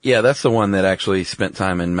mammoth. Yeah, that's the one that actually spent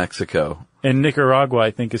time in Mexico. And Nicaragua,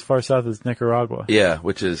 I think, as far south as Nicaragua. Yeah,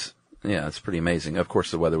 which is, it's pretty amazing. Of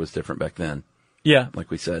course, the weather was different back then. Yeah. Like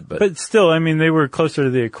we said, but still, I mean, they were closer to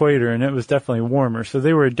the equator, and it was definitely warmer. So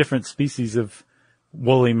they were a different species of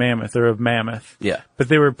woolly mammoth, or of mammoth. Yeah. But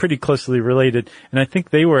they were pretty closely related. And I think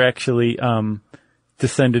they were actually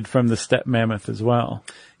descended from the steppe mammoth as well.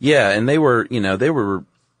 Yeah, and they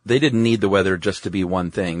didn't need the weather just to be one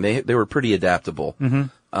thing. They were pretty adaptable.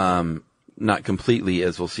 Mm-hmm. Not completely,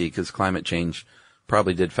 as we'll see, because climate change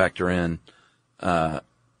probably did factor in,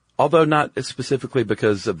 although not specifically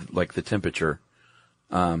because of like the temperature.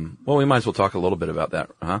 Well, we might as well talk a little bit about that,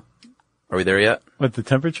 huh? Are we there yet? With the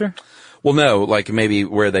temperature? Well, no, like maybe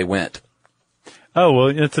where they went. Oh, well,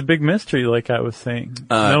 it's a big mystery, like I was saying.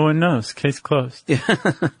 No one knows. Case closed.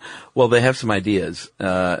 Yeah. Well, they have some ideas,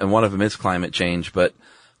 and one of them is climate change, but,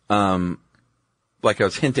 like I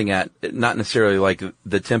was hinting at, not necessarily like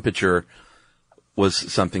the temperature was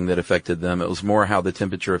something that affected them. It was more how the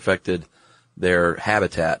temperature affected their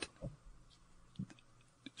habitat.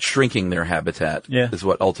 Shrinking their habitat is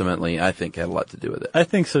what ultimately I think had a lot to do with it. I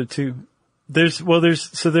think so too. There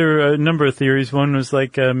are a number of theories. One was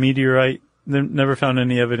like a meteorite. They never found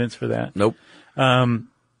any evidence for that. Nope. Maybe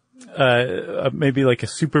like a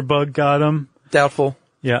superbug got them. Doubtful.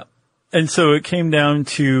 Yeah. And so it came down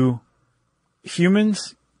to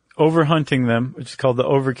humans overhunting them, which is called the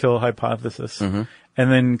overkill hypothesis, and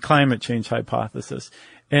then climate change hypothesis.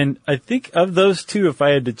 And I think of those two, if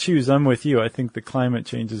I had to choose, I'm with you. I think the climate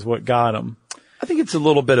change is what got them. I think it's a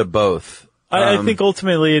little bit of both. I think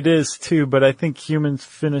ultimately it is too, but I think humans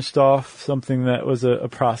finished off something that was a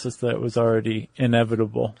process that was already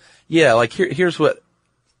inevitable. Yeah, like here's what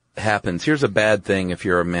happens. Here's a bad thing if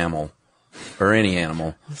you're a mammal or any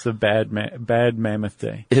animal. It's a bad mammoth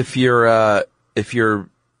day. If your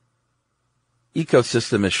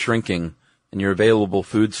ecosystem is shrinking and your available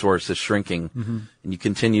food source is shrinking, and you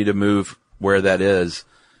continue to move where that is,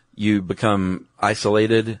 you become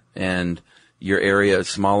isolated and your area is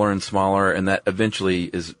smaller and smaller, and that eventually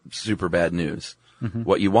is super bad news.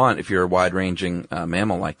 What you want if you're a wide-ranging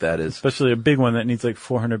mammal like that is... Especially a big one that needs like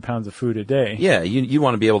 400 pounds of food a day. Yeah, you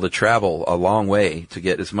want to be able to travel a long way to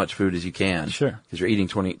get as much food as you can. Sure. Because you're eating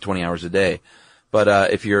 20 hours a day.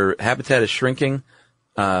 But if your habitat is shrinking,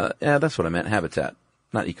 that's what I meant, habitat,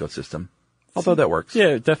 not ecosystem. Although that works. Yeah,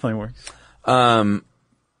 it definitely works.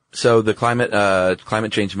 So the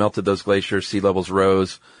climate change melted those glaciers, sea levels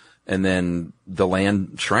rose, and then the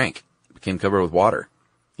land shrank, became covered with water.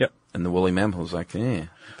 Yep. And the woolly mammoth was like, things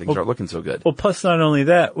aren't looking so good. Well, plus not only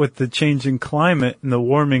that, with the changing climate and the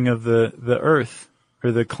warming of the earth,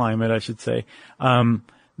 or the climate, I should say,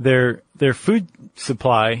 their food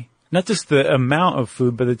supply, not just the amount of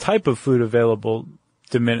food, but the type of food available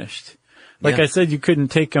diminished. Like I said, you couldn't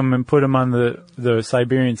take them and put them on the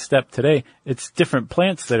Siberian steppe today. It's different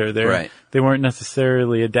plants that are there. Right. They weren't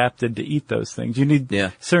necessarily adapted to eat those things. You need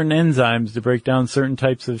certain enzymes to break down certain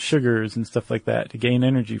types of sugars and stuff like that to gain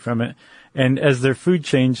energy from it. And as their food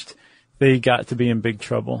changed, they got to be in big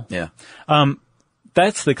trouble. Yeah.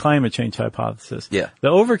 That's the climate change hypothesis. Yeah. The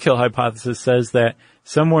overkill hypothesis says that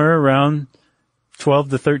somewhere around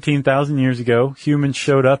 12 to 13,000 years ago, humans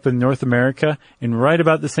showed up in North America, and right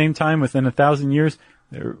about the same time, within 1,000 years,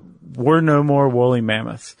 there were no more woolly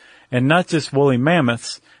mammoths. And not just woolly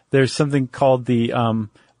mammoths, there's something called the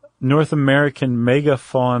North American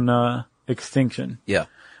megafauna extinction. Yeah.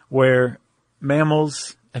 Where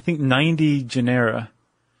mammals, I think 90 genera,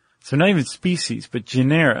 so not even species, but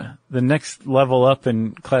genera, the next level up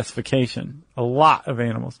in classification, a lot of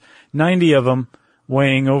animals, 90 of them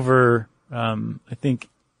weighing over I think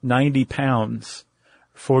 90 pounds,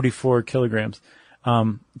 44 kilograms,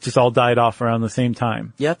 just all died off around the same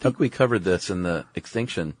time. Yeah, I think we covered this in the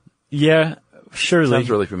extinction. Yeah, surely. Sounds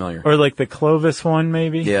really familiar. Or like the Clovis one,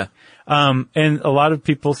 maybe. Yeah. And a lot of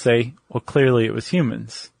people say, well, clearly it was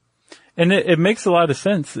humans. And it makes a lot of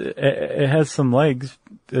sense. It has some legs.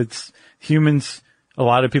 It's humans. A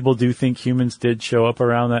lot of people do think humans did show up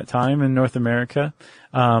around that time in North America.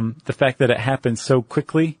 The fact that it happened so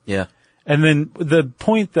quickly. Yeah. And then the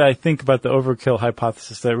point that I think about the overkill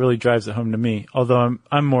hypothesis that really drives it home to me, although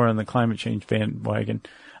I'm more on the climate change bandwagon,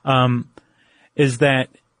 is that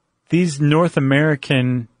these North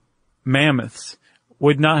American mammoths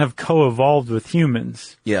would not have co-evolved with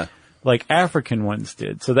humans. Yeah. Like African ones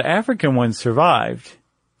did. So the African ones survived.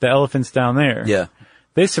 The elephants down there. Yeah.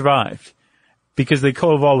 They survived because they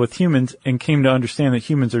co-evolved with humans and came to understand that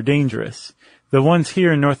humans are dangerous. The ones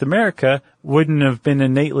here in North America wouldn't have been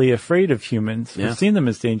innately afraid of humans or seen them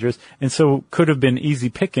as dangerous, and so could have been easy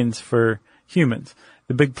pickings for humans.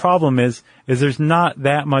 The big problem is there's not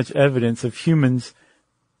that much evidence of humans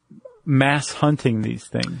mass hunting these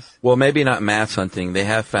things. Well, maybe not mass hunting. They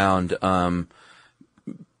have found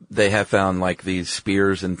like these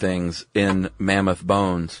spears and things in mammoth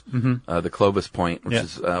bones, the Clovis point, which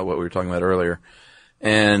is what we were talking about earlier.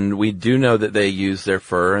 And we do know that they use their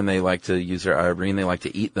fur and they like to use their ivory and they like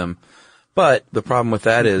to eat them. But the problem with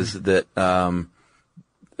that is that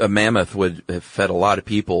a mammoth would have fed a lot of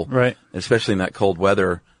people, right? Especially in that cold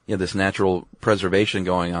weather. You know, this natural preservation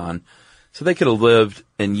going on. So they could have lived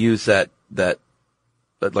and used that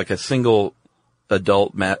like a single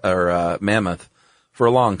adult mammoth for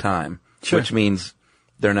a long time, which means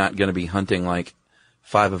they're not going to be hunting like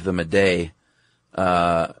 5 of them a day.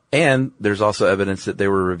 And there's also evidence that they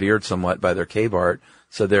were revered somewhat by their cave art.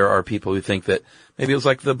 So there are people who think that maybe it was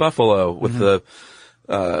like the buffalo with the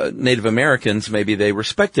Native Americans. Maybe they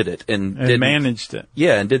respected it and managed it.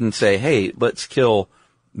 Yeah, and didn't say, "Hey, let's kill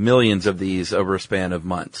millions of these over a span of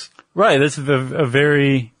months." Right. That's a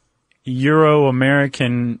very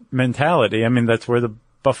Euro-American mentality. I mean, that's where the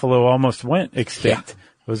buffalo almost went extinct. Yeah.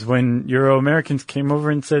 Was when Euro-Americans came over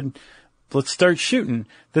and said, let's start shooting.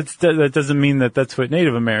 That doesn't mean that that's what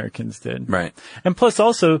Native Americans did. Right. And plus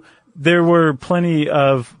also, there were plenty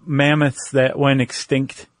of mammoths that went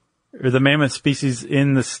extinct, or the mammoth species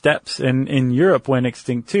in the steppes and in Europe went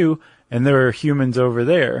extinct too, and there were humans over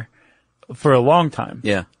there for a long time.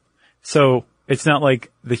 Yeah. So it's not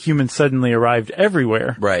like the humans suddenly arrived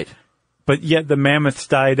everywhere. Right. But yet the mammoths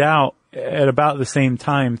died out at about the same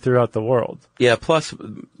time throughout the world. Yeah, plus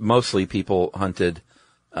mostly people hunted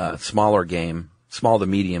smaller game, small to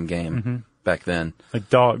medium game back then. Like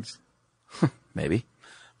dogs. Maybe.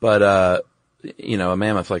 But, a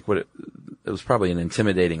mammoth, like it was probably an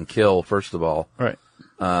intimidating kill, first of all. Right.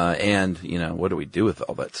 And, what do we do with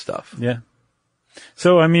all that stuff? Yeah.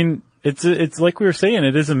 So, I mean, it's like we were saying,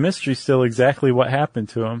 it is a mystery still exactly what happened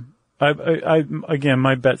to them. Again,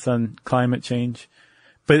 my bet's on climate change.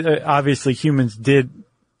 But obviously humans did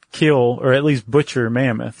kill, or at least butcher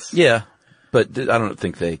mammoths. Yeah. But I don't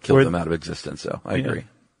think they killed them out of existence, so I agree.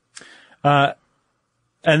 And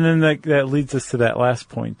then that leads us to that last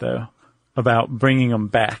point, though, about bringing them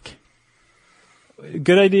back.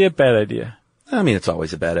 Good idea, bad idea? I mean, it's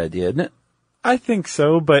always a bad idea, isn't it? I think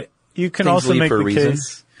so, but you can also make the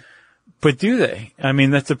case. But do they? I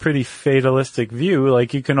mean, that's a pretty fatalistic view.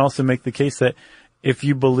 Like, you can also make the case that if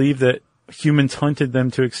you believe that humans hunted them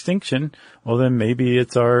to extinction, well, then maybe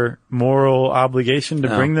it's our moral obligation to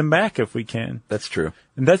bring them back if we can. That's true.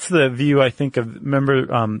 And that's the view I think of. Remember,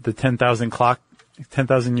 the 10,000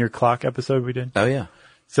 year clock episode we did? Oh, yeah.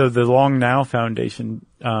 So the Long Now Foundation,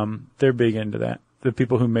 they're big into that. The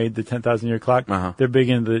people who made the 10,000 year clock, they're big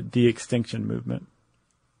into the de-extinction movement.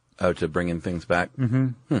 Oh, to bringing things back? Mm-hmm.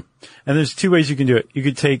 And there's 2 ways you can do it. You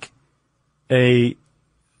could take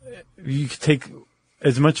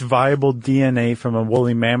as much viable DNA from a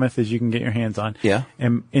woolly mammoth as you can get your hands on. Yeah.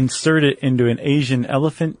 And insert it into an Asian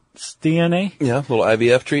elephant's DNA. Yeah, a little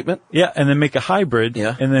IVF treatment. Yeah, and then make a hybrid.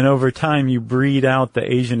 Yeah. And then over time you breed out the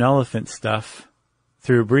Asian elephant stuff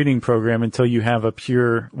through a breeding program until you have a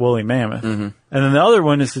pure woolly mammoth. Mm-hmm. And then the other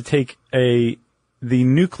one is to take the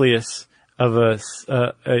nucleus of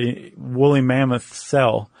a woolly mammoth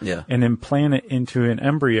cell and implant it into an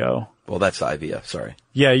embryo. Well, that's IVF, sorry.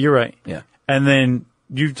 Yeah, you're right. Yeah. And then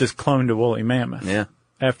you've just cloned a woolly mammoth. Yeah.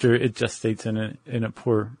 After it gestates in a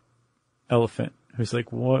poor elephant who's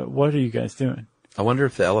like, what are you guys doing? I wonder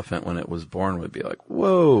if the elephant, when it was born, would be like,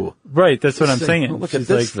 whoa. Right, that's what I'm saying. Look at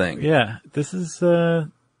this thing. Yeah, this is a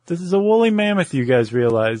woolly mammoth, you guys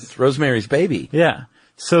realize. It's Rosemary's Baby. Yeah.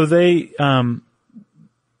 So they,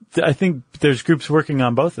 I think there's groups working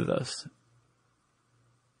on both of those.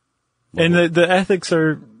 Well, and the ethics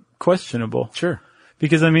are questionable. Sure.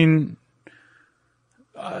 Because, I mean,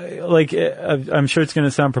 I'm sure it's going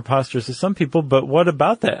to sound preposterous to some people, but what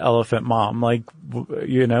about that elephant mom? Like,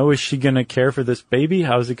 is she going to care for this baby?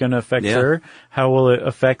 How is it going to affect her? How will it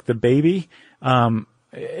affect the baby?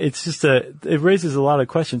 It's just it raises a lot of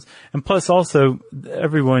questions. And plus also,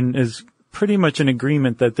 everyone is pretty much an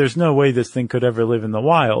agreement that there's no way this thing could ever live in the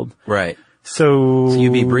wild. Right. So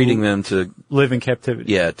you'd be breeding them to live in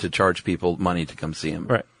captivity. Yeah, to charge people money to come see them.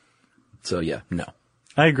 Right. So yeah, no.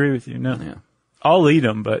 I agree with you. No. Yeah. I'll eat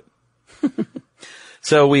them, but.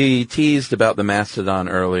 So we teased about the mastodon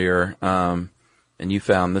earlier, and you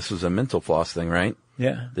found this was a mental floss thing, right?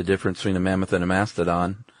 Yeah. The difference between a mammoth and a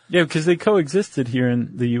mastodon. Yeah, because they coexisted here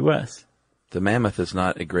in the U.S. The mammoth is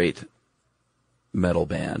not a great metal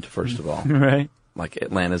band, first of all. Right. Like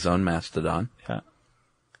Atlanta's own Mastodon. Yeah.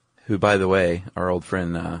 Who, by the way, our old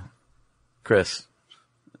friend, Chris,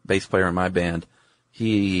 bass player in my band,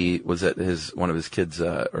 he was at one of his kids',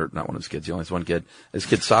 or not one of his kids, he only has one kid, his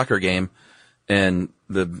kid's soccer game, and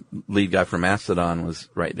the lead guy from Mastodon was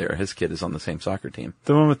right there. His kid is on the same soccer team.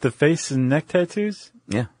 The one with the face and neck tattoos?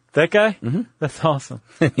 Yeah. That guy? Mm-hmm. That's awesome.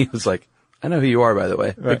 And he was like, I know who you are, by the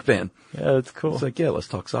way. Right. Big fan. Yeah, that's cool. It's like, yeah, let's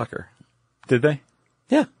talk soccer. Did they?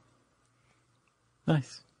 Yeah.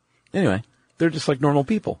 Nice. Anyway, they're just like normal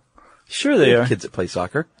people. Sure they are. Kids that play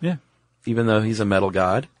soccer. Yeah. Even though he's a metal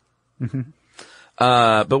god. Mm-hmm.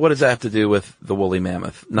 But what does that have to do with the woolly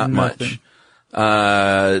mammoth? Not Nothing.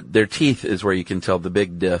 much. Their teeth is where you can tell the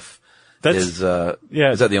big diff. Is that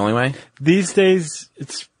the only way? These days,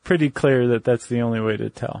 it's pretty clear that that's the only way to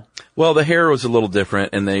tell. Well, the hair was a little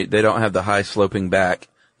different, and they don't have the high sloping back,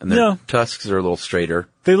 and their tusks are a little straighter.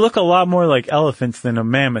 They look a lot more like elephants than a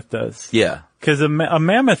mammoth does. Yeah. Because a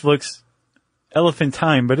mammoth looks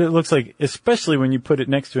elephantine, but it looks like, especially when you put it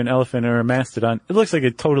next to an elephant or a mastodon, it looks like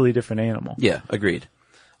a totally different animal. Yeah, agreed.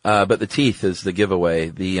 But the teeth is the giveaway.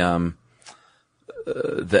 The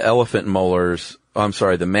elephant molars,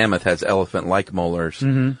 the mammoth has elephant-like molars,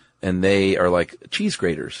 mm-hmm. and they are like cheese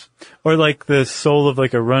graters. Or like the sole of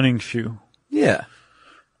like a running shoe. Yeah.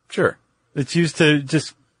 Sure. It's used to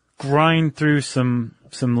just grind through some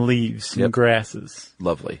leaves, some grasses.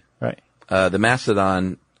 Lovely. Right. The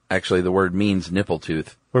mastodon, actually the word means nipple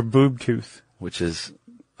tooth. Or boob tooth. Which is,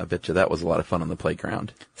 I bet you that was a lot of fun on the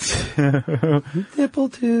playground. Nipple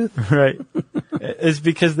tooth. Right. It's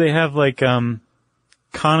because they have like,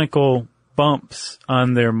 conical bumps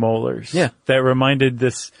on their molars. Yeah. That reminded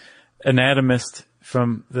this anatomist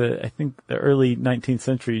from the early 19th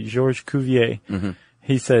century, Georges Cuvier. Mm-hmm.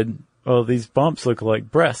 He said, well, these bumps look like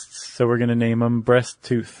breasts, so we're going to name them breast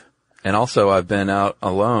tooth. And also, I've been out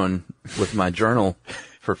alone with my journal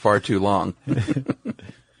for far too long.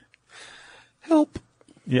 Help.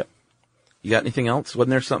 Yep. You got anything else? Wasn't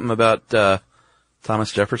there something about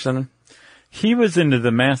Thomas Jefferson? He was into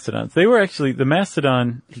the mastodons. They were actually, the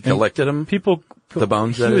mastodon... He collected them? People... The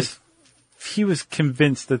bones, that is? He was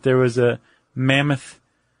convinced that there was a mammoth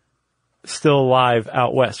still alive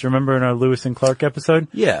out west. Remember in our Lewis and Clark episode?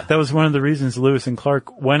 Yeah. That was one of the reasons Lewis and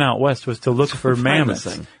Clark went out west, was to look for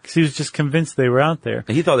mammoths. Because he was just convinced they were out there.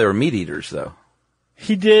 He thought they were meat eaters, though.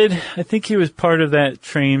 He did. I think he was part of that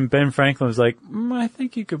train. Ben Franklin was like, I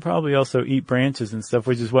think you could probably also eat branches and stuff,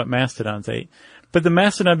 which is what mastodons ate. But the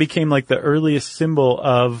mastodon became like the earliest symbol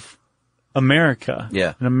of America.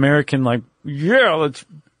 Yeah. An American like, yeah, let's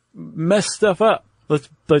mess stuff up. Let's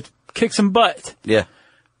kick some butt. Yeah.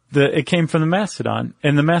 It came from the mastodon.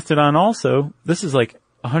 And the mastodon also, this is like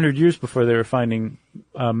 100 years before they were finding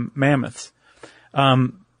mammoths.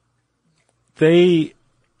 It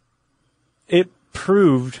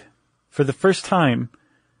proved for the first time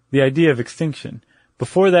the idea of extinction.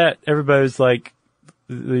 Before that, everybody was like,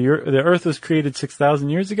 the earth was created 6,000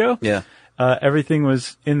 years ago. Yeah. Everything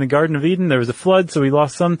was in the Garden of Eden. There was a flood, so we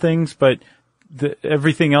lost some things, but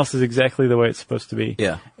everything else is exactly the way it's supposed to be.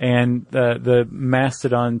 Yeah. And the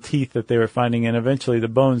mastodon teeth that they were finding, and eventually the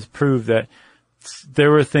bones proved that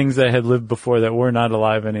there were things that had lived before that were not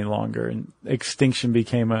alive any longer, and extinction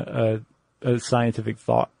became a scientific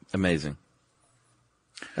thought. Amazing.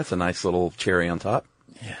 That's a nice little cherry on top.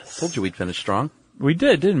 Yes. Told you we'd finish strong. We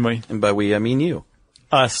did, didn't we? And by we, I mean you.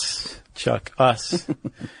 Us, Chuck, us.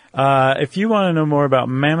 If you want to know more about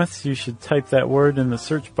mammoths, you should type that word in the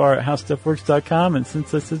search bar at howstuffworks.com. And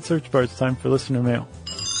since I said search bar, it's time for listener mail.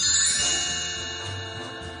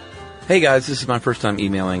 Hey guys, this is my first time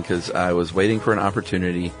emailing because I was waiting for an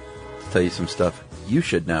opportunity to tell you some stuff you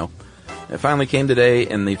should know. It finally came today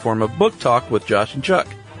in the form of book talk with Josh and Chuck.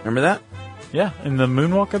 Remember that? Yeah, in the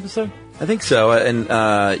Moonwalk episode? I think so.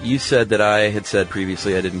 And you said that I had said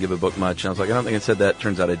previously I didn't give a book much. And I was like, I don't think I said that.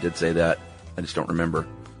 Turns out I did say that. I just don't remember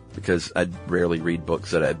because I rarely read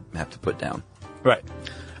books that I have to put down. Right.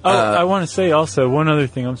 Oh, I want to say also one other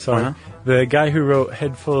thing. I'm sorry. Uh-huh. The guy who wrote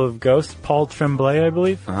Head Full of Ghosts, Paul Tremblay, I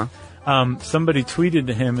believe. Uh-huh. Somebody tweeted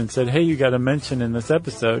to him and said, hey, you got a mention in this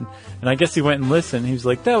episode. And I guess he went and listened. He was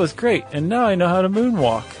like, that was great. And now I know how to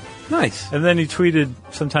moonwalk. Nice. And then he tweeted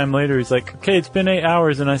sometime later, he's like, okay, it's been 8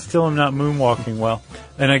 hours and I still am not moonwalking well.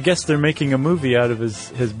 And I guess they're making a movie out of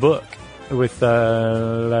his book with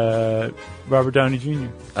Robert Downey Jr.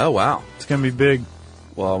 Oh, wow. It's going to be big.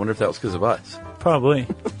 Well, I wonder if that was because of us. Probably.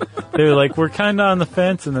 They were like, we're kind of on the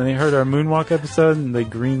fence, and then they heard our moonwalk episode, and they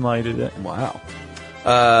green-lighted it. Wow.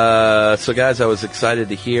 So, guys, I was excited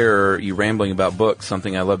to hear you rambling about books,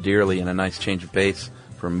 something I love dearly, and a nice change of pace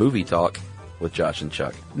from movie talk with Josh and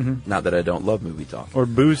Chuck. Mm-hmm. Not that I don't love movie talk. Or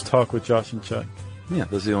booze talk with Josh and Chuck. Yeah,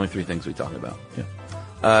 those are the only three things we talk about.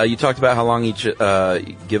 Yeah. You talked about how long each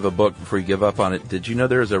give a book before you give up on it. Did you know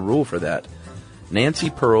there is a rule for that? Nancy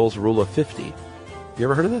Pearl's Rule of 50. You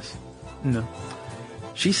ever heard of this? No.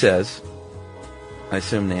 She says, I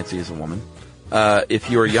assume Nancy is a woman, if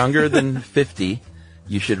you are younger than 50,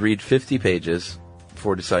 you should read 50 pages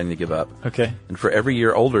before deciding to give up. Okay. And for every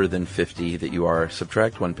year older than 50 that you are,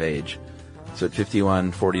 subtract 1 page. So at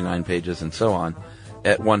 51, 49 pages, and so on.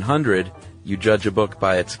 At 100, you judge a book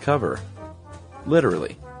by its cover.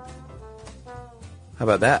 Literally. How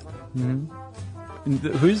about that? Mm-hmm.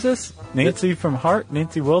 Who's this? Nancy from Heart?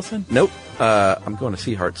 Nancy Wilson? Nope. I'm going to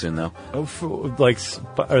see Heart soon, though. Oh,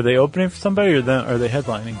 are they opening for somebody, or are they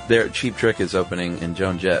headlining? Their Cheap Trick is opening, and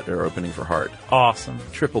Joan Jett are opening for Heart. Awesome.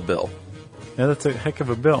 Triple bill. Yeah, that's a heck of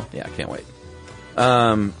a bill. Yeah, I can't wait.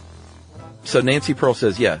 So Nancy Pearl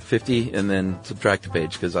says, 50, and then subtract a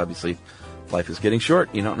page, because obviously life is getting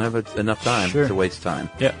short. You don't have enough time to waste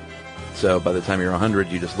time. Yeah. So by the time you're 100,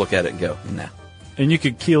 you just look at it and go, nah. And you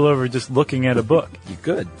could keel over just looking at a book. You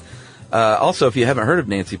could. Also, if you haven't heard of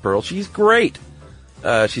Nancy Pearl, she's great.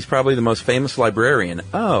 She's probably the most famous librarian.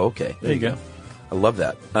 Oh, okay. There you go. I love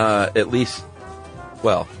that. At least,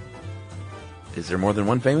 well, is there more than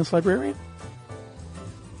one famous librarian?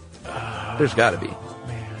 There's got to be.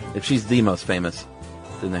 Man. If she's the most famous,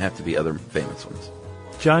 then there have to be other famous ones.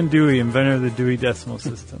 John Dewey, inventor of the Dewey Decimal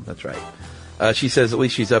System. That's right. She says at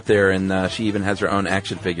least she's up there, and she even has her own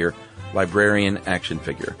action figure. Librarian action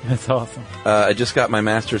figure. That's awesome. I just got my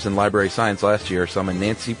master's in library science last year, so I'm a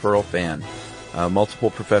Nancy Pearl fan. Multiple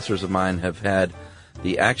professors of mine have had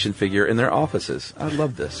the action figure in their offices. I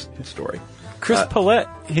love this story. Chris Paulette,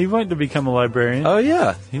 he wanted to become a librarian. Oh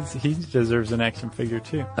yeah, he deserves an action figure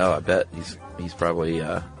too. Oh, I bet he's probably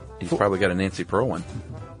got a Nancy Pearl one.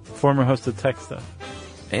 Former host of Tech Stuff,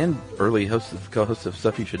 and early co-host of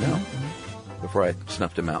Stuff You Should Know. Before I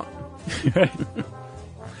snuffed him out. Right.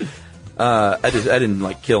 I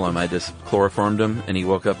didn't kill him. I just chloroformed him, and he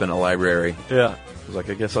woke up in a library. Yeah. I was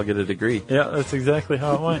like, I guess I'll get a degree. Yeah, that's exactly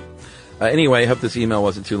how it went. Anyway, I hope this email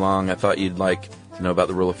wasn't too long. I thought you'd like to know about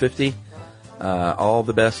the Rule of 50. All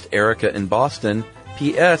the best, Erica in Boston.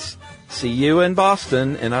 P.S. See you in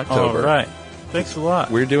Boston in October. All right. Thanks a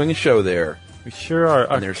lot. We're doing a show there. We sure are.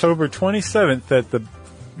 October 27th at the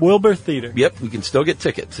Wilbur Theater. Yep, you can still get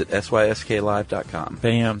tickets at sysklive.com.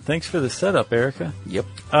 Bam. Thanks for the setup, Erica. Yep.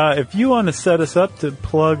 If you want to set us up to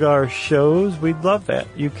plug our shows, we'd love that.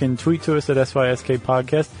 You can tweet to us at SYSK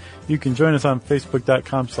Podcast. You can join us on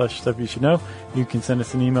Facebook.com/Stuff You Should Know. You can send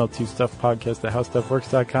us an email to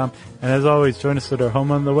StuffPodcast@HowStuffWorks.com. And as always, join us at our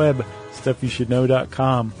home on the web,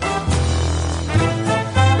 StuffYouShouldKnow.com.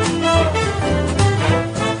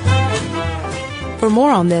 For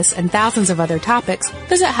more on this and thousands of other topics,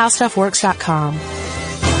 visit HowStuffWorks.com.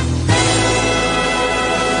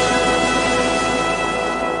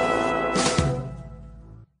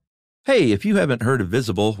 Hey, if you haven't heard of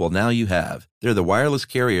Visible, well, now you have. They're the wireless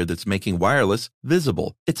carrier that's making wireless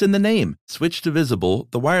visible. It's in the name. Switch to Visible,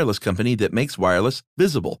 the wireless company that makes wireless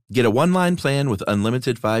visible. Get a one-line plan with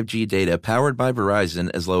unlimited 5G data powered by Verizon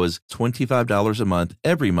as low as $25 a month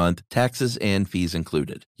every month, taxes and fees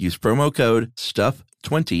included. Use promo code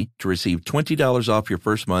STUFF20 to receive $20 off your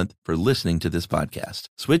first month for listening to this podcast.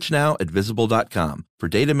 Switch now at Visible.com. For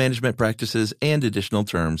data management practices and additional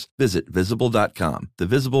terms, visit Visible.com. The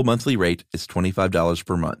Visible monthly rate is $25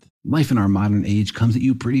 per month. Life in our modern age comes at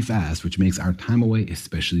you pretty fast, which makes our time away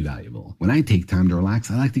especially valuable. When I take time to relax,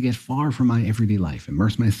 I like to get far from my everyday life,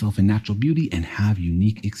 immerse myself in natural beauty, and have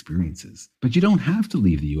unique experiences. But you don't have to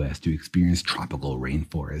leave the U.S. to experience tropical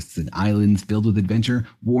rainforests and islands filled with adventure,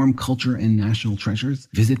 warm culture, and national treasures.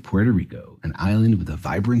 Visit Puerto Rico, an island with a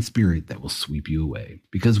vibrant spirit that will sweep you away.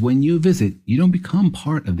 Because when you visit, you don't become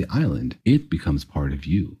part of the island, it becomes part of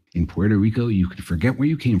you. In Puerto Rico, you can forget where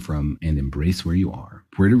you came from and embrace where you are.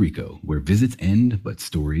 Puerto Rico, where visits end, but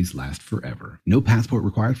stories last forever. No passport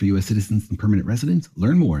required for U.S. citizens and permanent residents.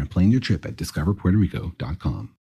 Learn more and plan your trip at discoverpuertorico.com.